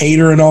call me a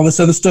hater and all this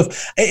other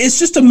stuff. It's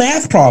just a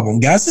math problem,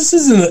 guys. This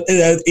isn't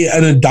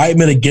an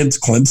indictment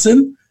against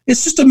Clemson.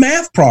 It's just a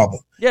math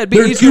problem. Yeah,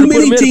 there are too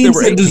many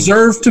teams that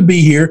deserve to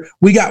be here.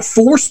 We got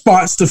 4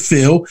 spots to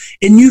fill,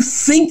 and you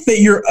think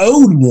that you're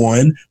owed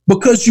one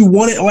because you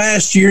won it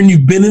last year and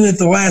you've been in it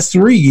the last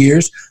 3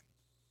 years.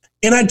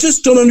 And I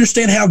just don't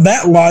understand how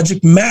that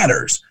logic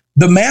matters.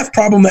 The math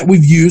problem that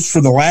we've used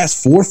for the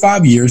last 4 or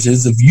 5 years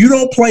is if you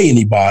don't play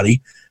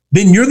anybody,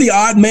 then you're the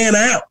odd man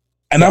out.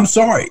 And I'm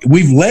sorry,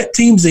 we've let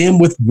teams in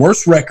with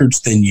worse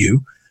records than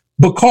you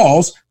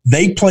because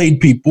they played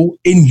people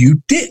and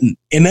you didn't.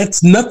 And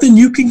that's nothing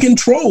you can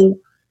control.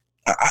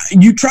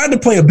 You tried to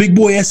play a big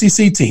boy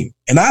SEC team,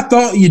 and I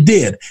thought you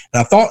did.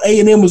 And I thought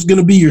A&M was going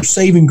to be your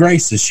saving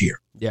grace this year.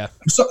 Yeah.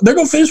 So they're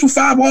going to finish with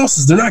 5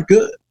 losses. They're not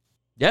good.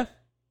 Yeah.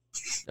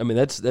 I mean,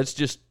 that's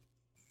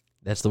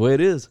the way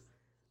it is.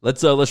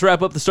 Let's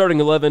wrap up the starting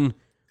 11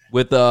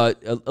 with a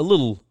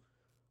little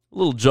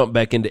jump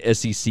back into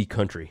SEC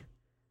country.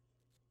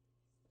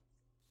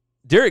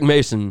 Derek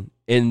Mason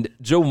and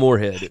Joe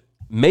Moorhead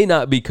may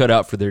not be cut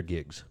out for their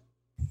gigs.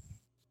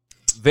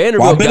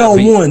 Vanderbilt. Well, I've been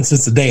on one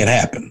since the day it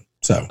happened.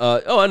 So,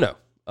 I know.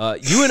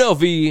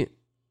 UNLV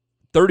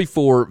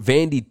 34,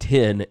 Vandy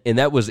 10, and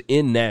that was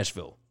in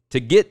Nashville. To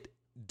get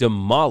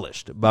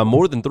demolished by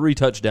more than 3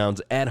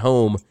 touchdowns at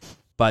home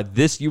by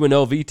this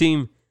UNLV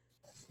team,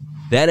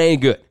 that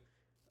ain't good.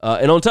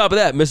 And on top of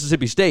that,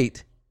 Mississippi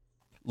State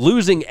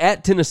losing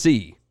at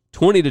Tennessee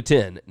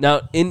 20-10.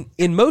 Now,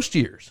 in most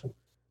years,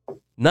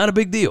 not a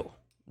big deal,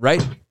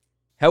 right?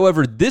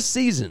 However, this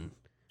season,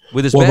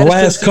 with as bad the as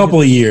last Tennessee couple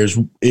of years,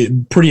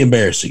 pretty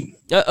embarrassing.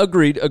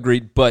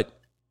 Agreed. But,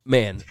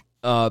 man,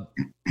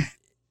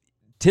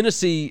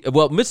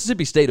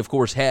 Mississippi State, of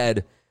course,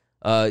 had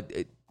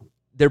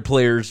their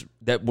players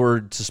that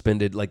were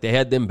suspended. Like, they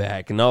had them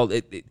back and all.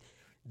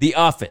 The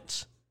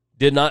offense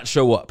did not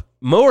show up.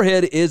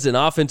 Moorhead is an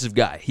offensive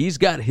guy. He's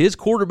got his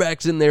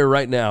quarterbacks in there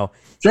right now.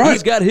 Right.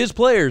 He's got his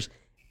players.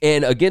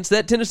 And against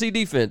that Tennessee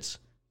defense,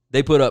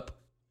 they put up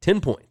 10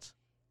 points.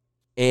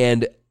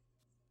 And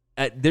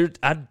I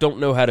don't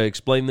know how to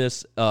explain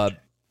this. Tell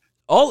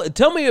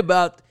me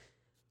about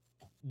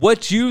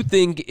what you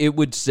think it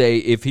would say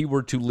if he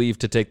were to leave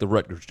to take the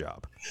Rutgers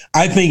job.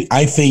 I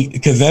think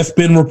because that's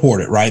been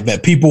reported, right,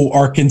 that people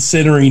are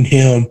considering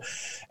him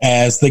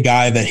as the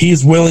guy that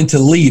he's willing to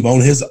leave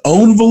on his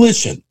own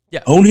volition,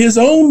 on his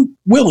own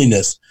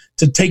willingness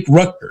to take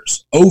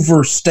Rutgers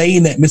over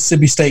staying at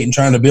Mississippi State and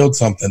trying to build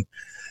something.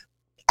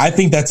 I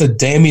think that's a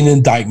damning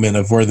indictment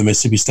of where the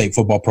Mississippi State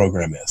football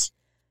program is.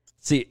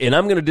 See, and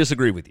I'm going to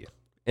disagree with you.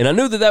 And I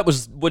knew that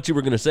was what you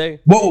were going to say.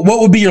 What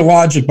would be your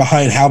logic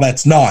behind how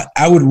that's not?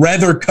 I would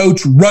rather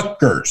coach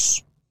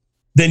Rutgers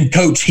than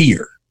coach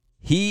here.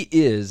 He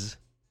is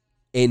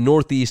a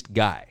Northeast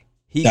guy.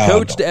 He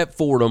coached at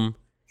Fordham.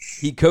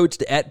 He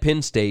coached at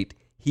Penn State.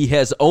 He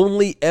has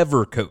only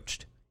ever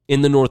coached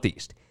in the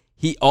Northeast.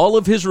 All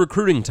of his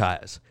recruiting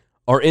ties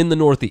are in the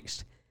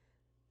Northeast.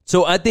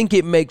 So I think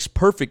it makes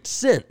perfect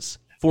sense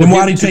for him to go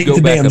back up there. Then why did he take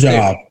the damn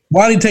job?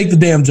 Why did he take the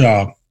damn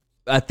job?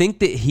 I think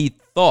that he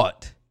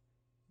thought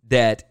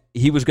that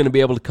he was going to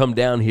be able to come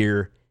down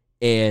here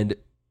and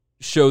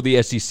show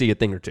the SEC a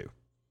thing or two.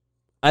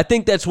 I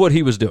think that's what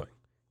he was doing.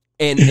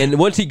 And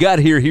once he got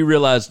here, he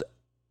realized,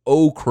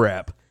 oh,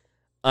 crap,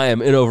 I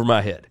am in over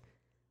my head.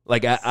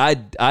 Like,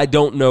 I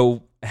don't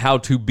know how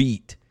to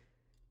beat,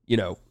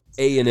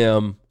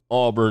 A&M,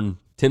 Auburn,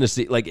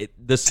 Tennessee. Like,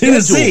 the schedule.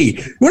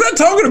 Tennessee. We're not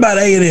talking about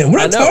A&M. We're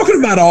not talking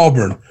about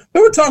Auburn.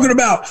 We're talking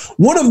about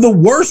one of the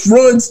worst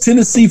runs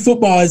Tennessee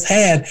football has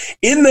had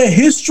in the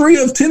history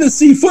of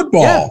Tennessee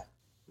football. Yeah.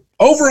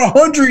 Over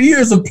 100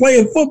 years of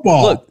playing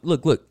football.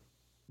 Look.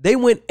 They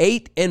went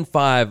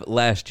 8-5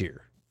 last year.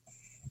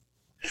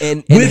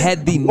 And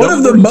had the one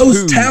of the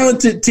most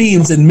talented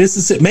teams in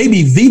Mississippi,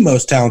 maybe the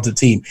most talented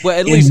team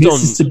in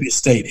Mississippi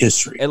State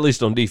history. At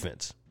least on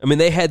defense. I mean,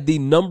 they had the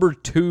number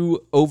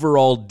 2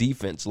 overall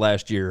defense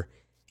last year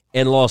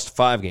and lost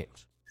 5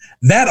 games.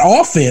 That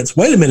offense,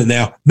 wait a minute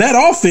now, that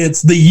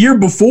offense the year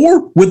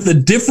before with the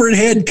different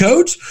head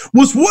coach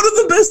was one of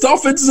the best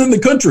offenses in the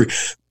country.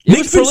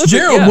 Nick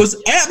Fitzgerald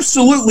was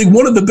absolutely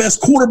one of the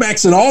best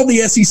quarterbacks in all the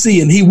SEC,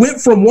 and he went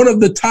from one of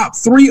the top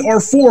 3 or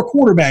 4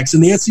 quarterbacks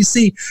in the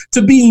SEC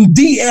to being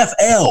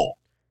DFL.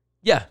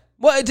 Yeah.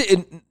 Well, and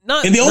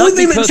the only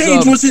thing that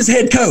changed was his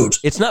head coach.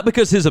 It's not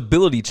because his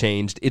ability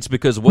changed. It's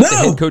because what the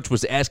head coach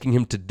was asking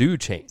him to do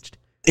changed.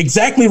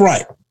 Exactly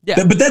right. Yeah.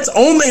 But that's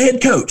on the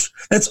head coach.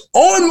 That's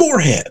on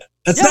Moorhead.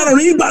 That's not on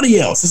anybody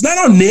else. It's not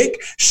on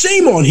Nick.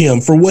 Shame on him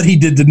for what he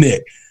did to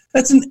Nick.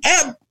 That's an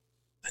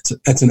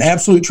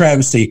absolute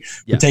travesty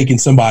for taking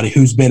somebody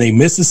who's been a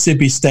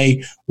Mississippi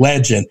State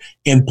legend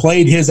and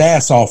played his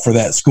ass off for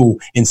that school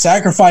and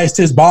sacrificed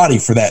his body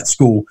for that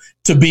school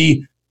to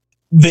be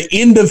the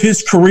end of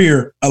his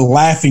career, a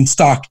laughing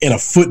stock and a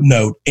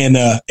footnote and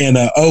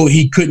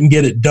he couldn't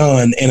get it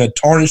done and a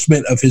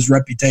tarnishment of his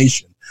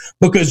reputation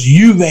because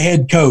you, the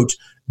head coach,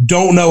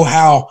 don't know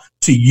how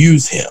to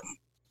use him.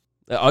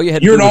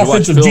 You're an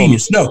offensive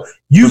genius. No,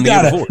 you've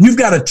got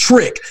a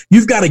trick.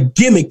 You've got a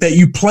gimmick that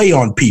you play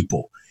on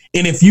people.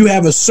 And if you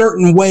have a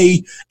certain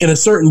way and a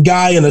certain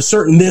guy and a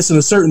certain this and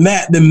a certain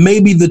that, then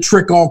maybe the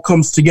trick all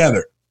comes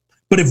together.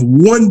 But if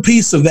one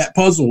piece of that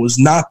puzzle is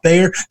not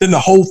there, then the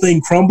whole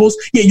thing crumbles.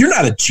 Yeah, you're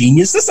not a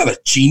genius. That's not a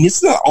genius.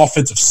 It's not an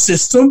offensive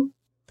system.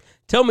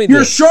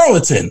 You're a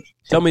charlatan.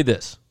 Tell me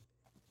this.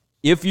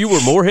 If you were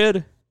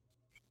Moorhead,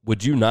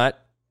 would you not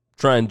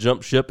try and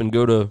jump ship and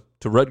go to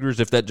Rutgers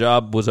if that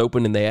job was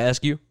open and they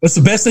ask you? That's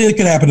the best thing that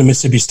could happen to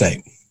Mississippi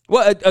State.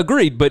 Well,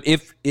 agreed. But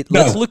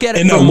let's look at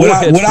it. And from would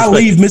Moorhead's I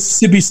leave perspective.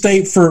 Mississippi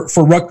State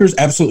for Rutgers?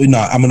 Absolutely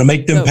not. I'm going to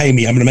make them pay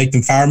me. I'm going to make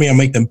them fire me. I'm going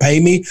to make them pay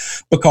me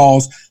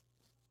because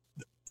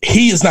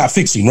he is not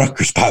fixing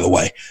Rutgers, by the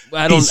way.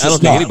 I don't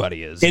think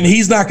anybody is. And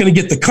he's not going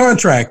to get the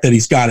contract that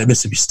he's got at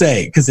Mississippi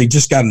State because they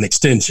just got an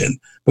extension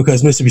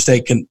because Mississippi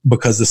State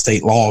because of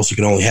state laws, you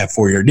can only have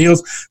 4-year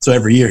deals. So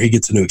every year he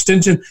gets a new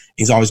extension.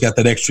 He's always got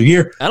that extra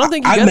year. I don't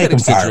think he got that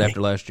extension after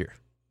last year.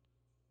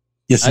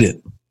 Yes, he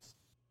did.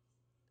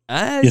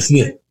 Yes,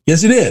 he did.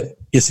 Yes, he did.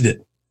 Yes, he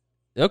did.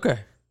 Okay.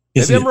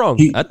 Yes, maybe I'm wrong.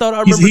 I thought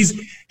I remember.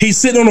 He's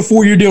sitting on a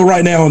 4-year deal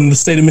right now, and the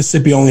state of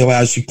Mississippi only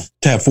allows you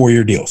to have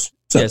 4-year deals.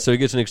 So he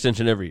gets an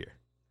extension every year.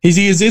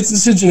 It's an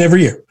extension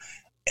every year.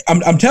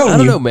 I'm telling you. I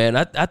don't know, man.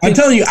 I'm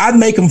telling you, I'd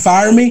make him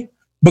fire me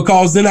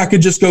because then I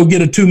could just go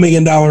get a $2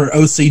 million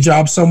OC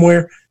job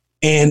somewhere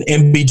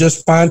and be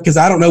just fine because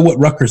I don't know what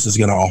Rutgers is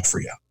going to offer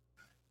you.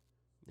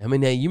 I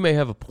mean, you may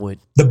have a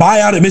point. The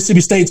buyout at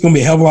Mississippi State is going to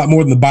be a hell of a lot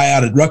more than the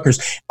buyout at Rutgers.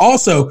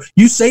 Also,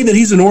 you say that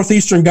he's a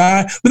Northeastern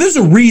guy, but there's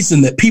a reason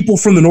that people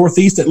from the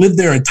Northeast that live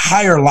their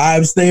entire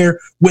lives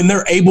there, when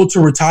they're able to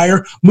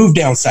retire, move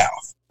down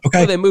south. Okay,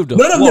 well, they moved to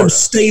None Florida. of them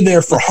stay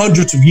there for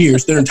hundreds of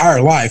years, their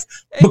entire life,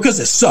 because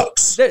it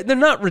sucks. They're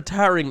not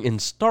retiring in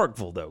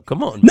Starkville, though.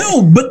 Come on.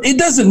 No, but it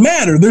doesn't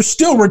matter. They're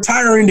still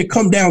retiring to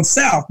come down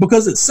south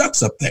because it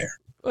sucks up there.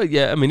 Well,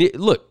 yeah, I mean,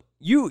 look.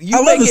 You I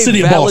love the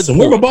city of Boston.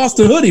 We're a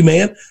Boston hoodie,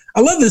 man.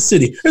 I love this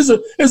city. There's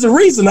a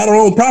reason I don't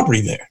own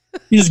property there.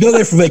 You just go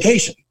there for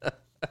vacation.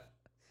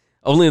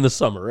 Only in the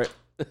summer,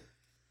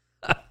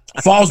 right?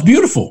 Fall's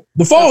beautiful.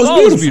 The fall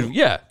is beautiful.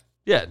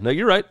 Yeah. No,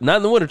 you're right. Not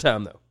in the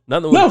wintertime, though. Not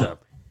in the wintertime.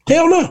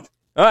 Hell no.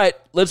 All right,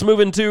 let's move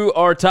into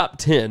our top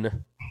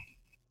 10.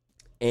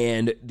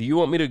 And do you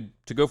want me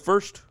to go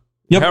first?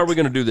 Yep. How are we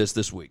going to do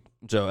this week?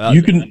 So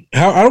you can.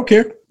 I don't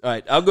care. All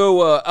right, I'll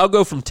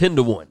go from 10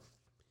 to 1.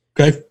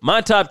 Okay.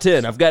 My top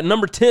 10. I've got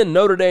number 10,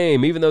 Notre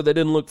Dame. Even though they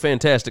didn't look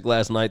fantastic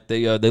last night,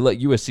 they let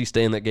USC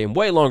stay in that game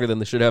way longer than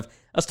they should have.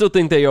 I still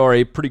think they are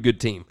a pretty good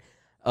team.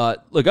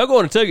 Look, I'll go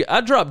on and tell you,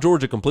 I dropped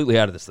Georgia completely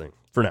out of this thing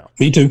for now.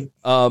 Me too.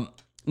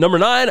 Number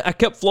 9, I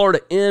kept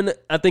Florida in.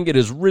 I think it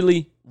is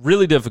really,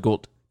 really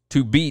difficult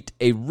to beat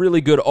a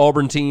really good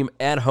Auburn team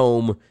at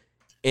home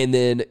and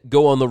then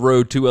go on the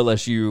road to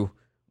LSU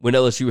when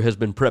LSU has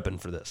been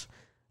prepping for this.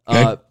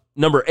 Okay.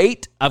 Number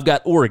 8, I've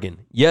got Oregon.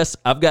 Yes,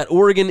 I've got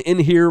Oregon in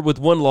here with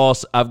one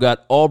loss. I've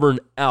got Auburn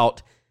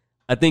out.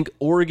 I think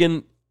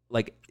Oregon,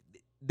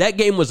 that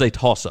game was a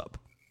toss-up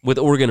with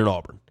Oregon and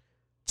Auburn.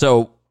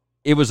 So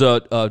it was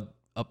a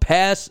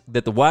pass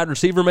that the wide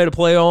receiver made a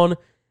play on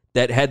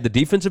that had the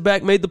defensive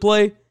back made the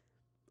play.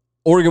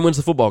 Oregon wins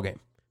the football game.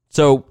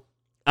 So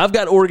I've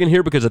got Oregon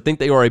here because I think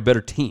they are a better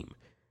team.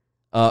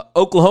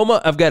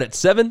 Oklahoma, I've got at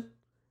 7.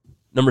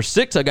 Number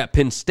 6, I got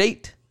Penn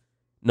State.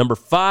 Number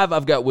 5,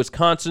 I've got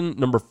Wisconsin.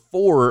 Number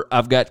 4,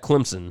 I've got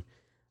Clemson.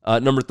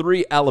 Number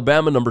 3,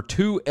 Alabama. Number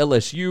 2,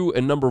 LSU.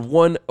 And number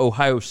 1,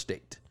 Ohio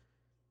State.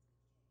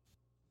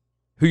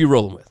 Who you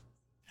rolling with?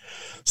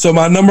 So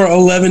my number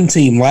 11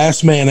 team,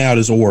 last man out,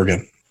 is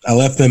Oregon. I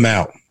left them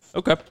out.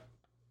 Okay.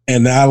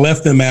 And I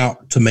left them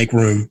out to make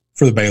room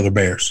for the Baylor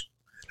Bears,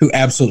 who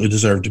absolutely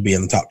deserve to be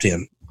in the top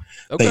 10.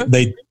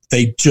 Okay.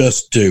 They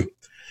just do.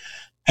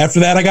 After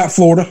that, I got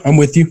Florida. I'm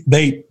with you.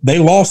 They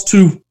lost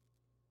to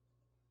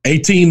a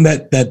team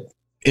that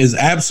is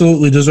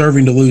absolutely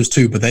deserving to lose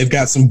to, but they've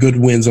got some good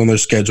wins on their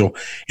schedule,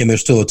 and they're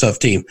still a tough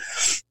team.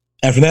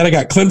 After that, I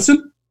got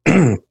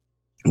Clemson.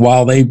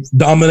 While they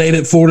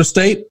dominated Florida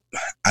State,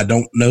 I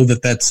don't know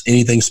that that's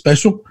anything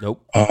special.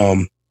 Nope.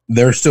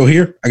 They're still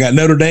here. I got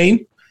Notre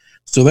Dame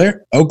still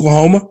there,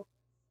 Oklahoma,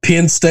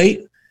 Penn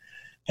State,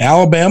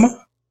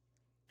 Alabama,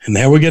 and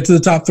now we get to the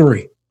top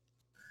 3.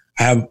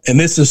 And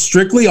this is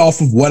strictly off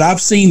of what I've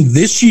seen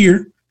this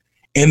year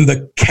and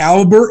the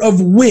caliber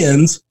of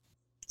wins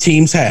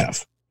teams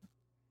have.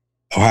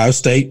 Ohio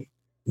State,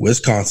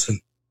 Wisconsin,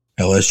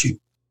 LSU.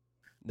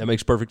 That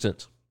makes perfect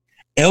sense.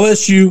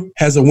 LSU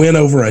has a win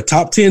over a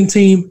top 10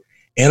 team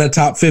and a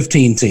top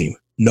 15 team.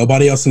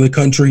 Nobody else in the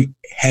country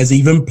has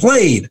even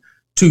played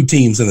 2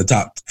 teams in the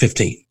top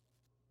 15.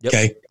 Yep.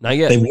 Okay. Not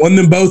yet. They've won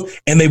them both,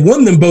 and they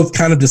won them both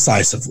kind of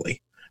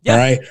decisively. Yeah. All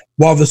right.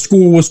 While the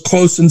score was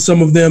close in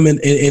some of them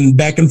and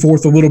back and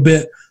forth a little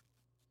bit,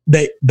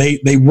 they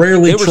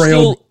rarely they were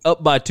trailed. Still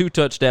up by 2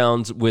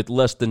 touchdowns with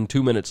less than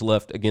 2 minutes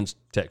left against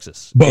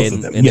Texas. Both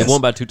of them, and yes. they won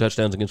by 2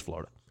 touchdowns against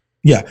Florida.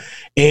 Yeah.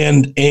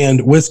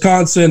 And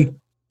Wisconsin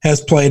has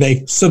played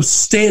a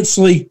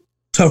substantially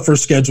tougher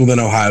schedule than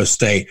Ohio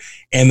State,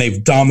 and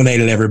they've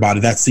dominated everybody.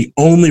 That's the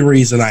only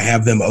reason I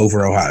have them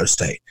over Ohio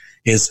State,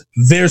 is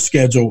their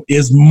schedule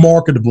is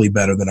markedly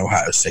better than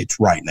Ohio State's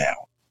right now.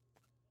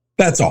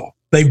 That's all.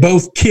 They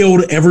both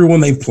killed everyone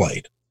they've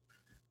played.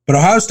 But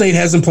Ohio State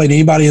hasn't played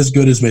anybody as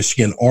good as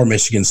Michigan or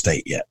Michigan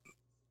State yet.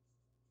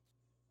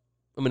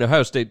 I mean,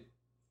 Ohio State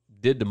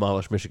did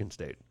demolish Michigan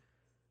State.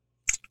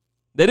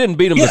 They didn't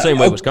beat them the same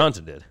way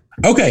Wisconsin did.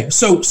 Okay,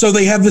 so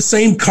they have the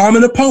same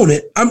common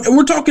opponent.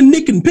 We're talking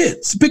picking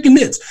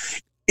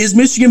nits. Is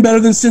Michigan better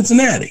than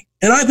Cincinnati?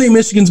 And I think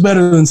Michigan's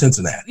better than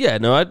Cincinnati. Yeah,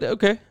 no,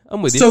 okay.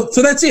 I'm with you.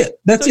 So that's it.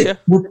 That's it.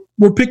 Yeah.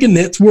 We're picking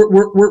nits.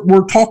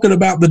 We're talking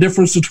about the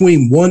difference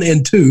between 1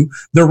 and 2.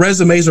 Their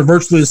resumes are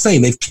virtually the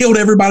same. They've killed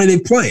everybody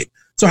they've played.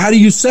 So how do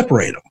you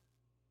separate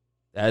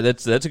them?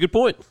 That's a good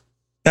point.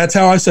 That's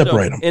how I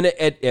separate them. And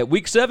at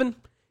week 7,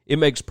 it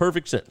makes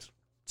perfect sense.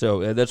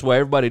 So that's why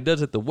everybody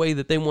does it the way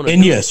that they want to.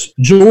 And yes,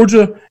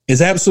 Georgia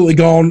is absolutely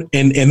gone,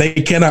 and they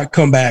cannot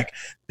come back.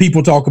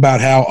 People talk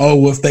about how,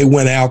 if they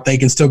went out, they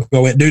can still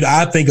go in. Dude,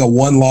 I think a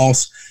one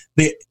loss,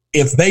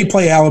 if they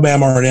play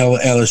Alabama or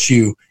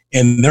LSU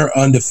and they're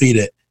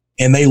undefeated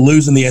and they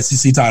lose in the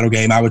SEC title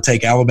game, I would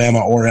take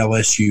Alabama or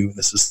LSU.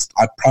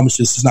 I promise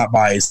this is not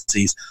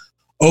biases,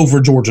 over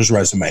Georgia's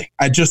resume.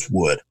 I just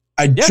would.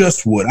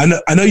 Just would.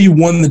 I know you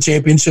won the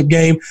championship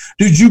game.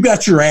 Dude, you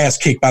got your ass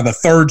kicked by the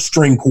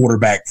third-string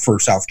quarterback for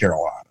South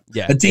Carolina.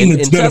 Yeah. A team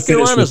that's going to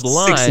finish with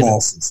 6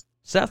 losses.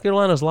 South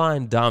Carolina's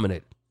line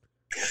dominated.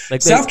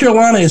 South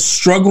Carolina is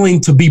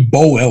struggling to be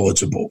bowl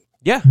eligible.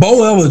 Yeah.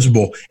 Bowl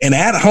eligible. And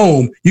at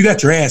home, you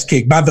got your ass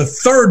kicked by the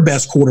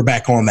third-best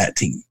quarterback on that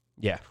team.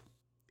 Yeah.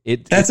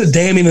 That's a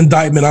damning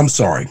indictment. I'm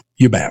sorry.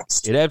 You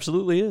bounced. It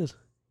absolutely is.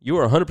 You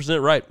are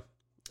 100% right.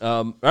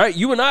 All right,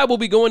 you and I will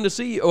be going to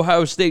see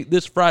Ohio State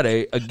this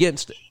Friday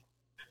against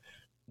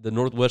the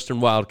Northwestern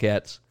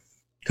Wildcats.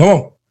 Come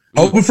on.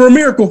 Hoping for a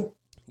miracle.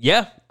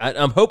 Yeah,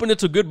 I'm hoping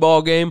it's a good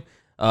ball game.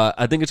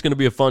 I think it's going to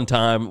be a fun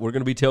time. We're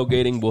going to be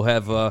tailgating. We'll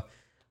have a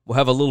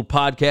little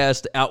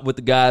podcast out with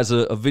the guys,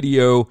 a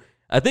video.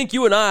 I think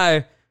you and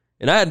I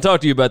hadn't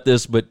talked to you about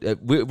this, but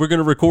we're going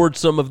to record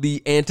some of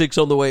the antics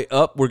on the way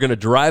up. We're going to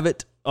drive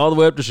it all the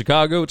way up to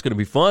Chicago. It's going to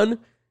be fun.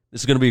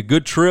 This is going to be a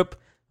good trip.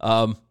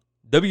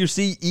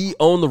 WCE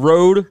on the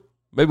road.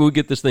 Maybe we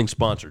get this thing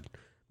sponsored.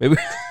 Maybe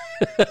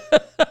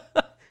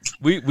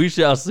we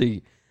shall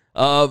see.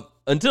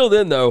 Until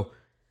then, though,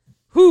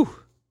 this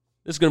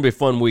is going to be a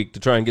fun week to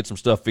try and get some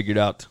stuff figured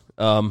out.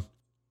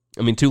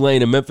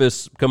 Tulane and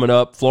Memphis coming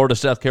up, Florida,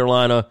 South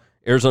Carolina,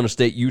 Arizona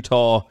State,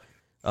 Utah,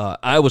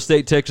 Iowa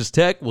State, Texas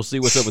Tech. We'll see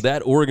what's up with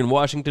that. Oregon,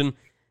 Washington,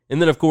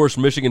 and then of course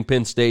Michigan,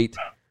 Penn State.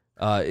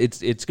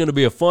 It's going to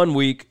be a fun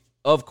week.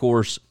 Of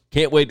course,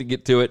 can't wait to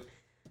get to it.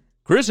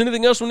 Chris,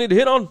 anything else we need to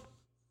hit on?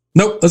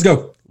 Nope, let's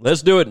go.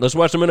 Let's do it. Let's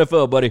watch some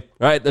NFL, buddy.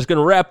 All right, that's going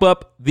to wrap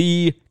up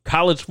the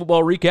college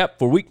football recap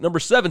for week number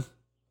 7.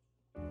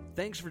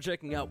 Thanks for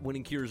checking out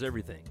Winning Cures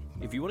Everything.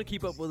 If you want to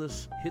keep up with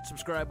us, hit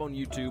subscribe on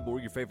YouTube or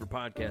your favorite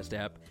podcast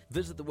app.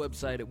 Visit the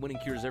website at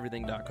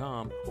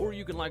winningcureseverything.com, or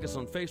you can like us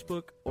on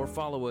Facebook or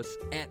follow us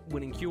at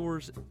Winning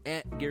Cures,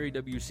 at Gary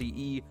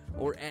WCE,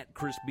 or at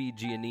Chris B.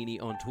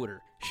 Giannini on Twitter.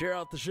 Share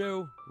out the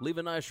show, leave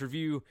a nice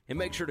review, and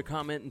make sure to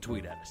comment and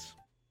tweet at us.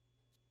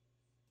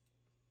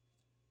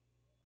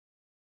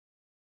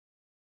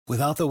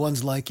 Without the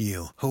ones like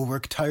you, who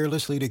work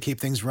tirelessly to keep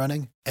things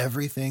running,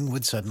 everything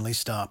would suddenly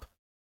stop.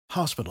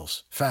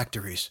 Hospitals,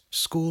 factories,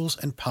 schools,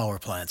 and power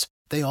plants,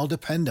 they all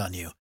depend on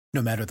you.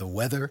 No matter the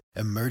weather,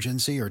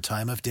 emergency, or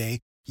time of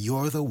day,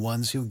 you're the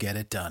ones who get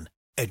it done.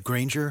 At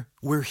Grainger,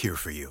 we're here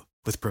for you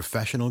with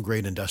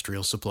professional-grade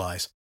industrial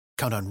supplies.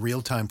 Count on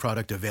real-time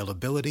product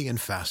availability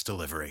and fast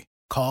delivery.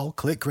 Call,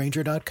 click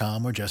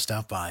Grainger.com, or just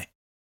stop by.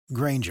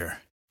 Grainger,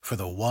 for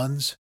the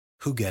ones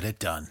who get it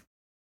done.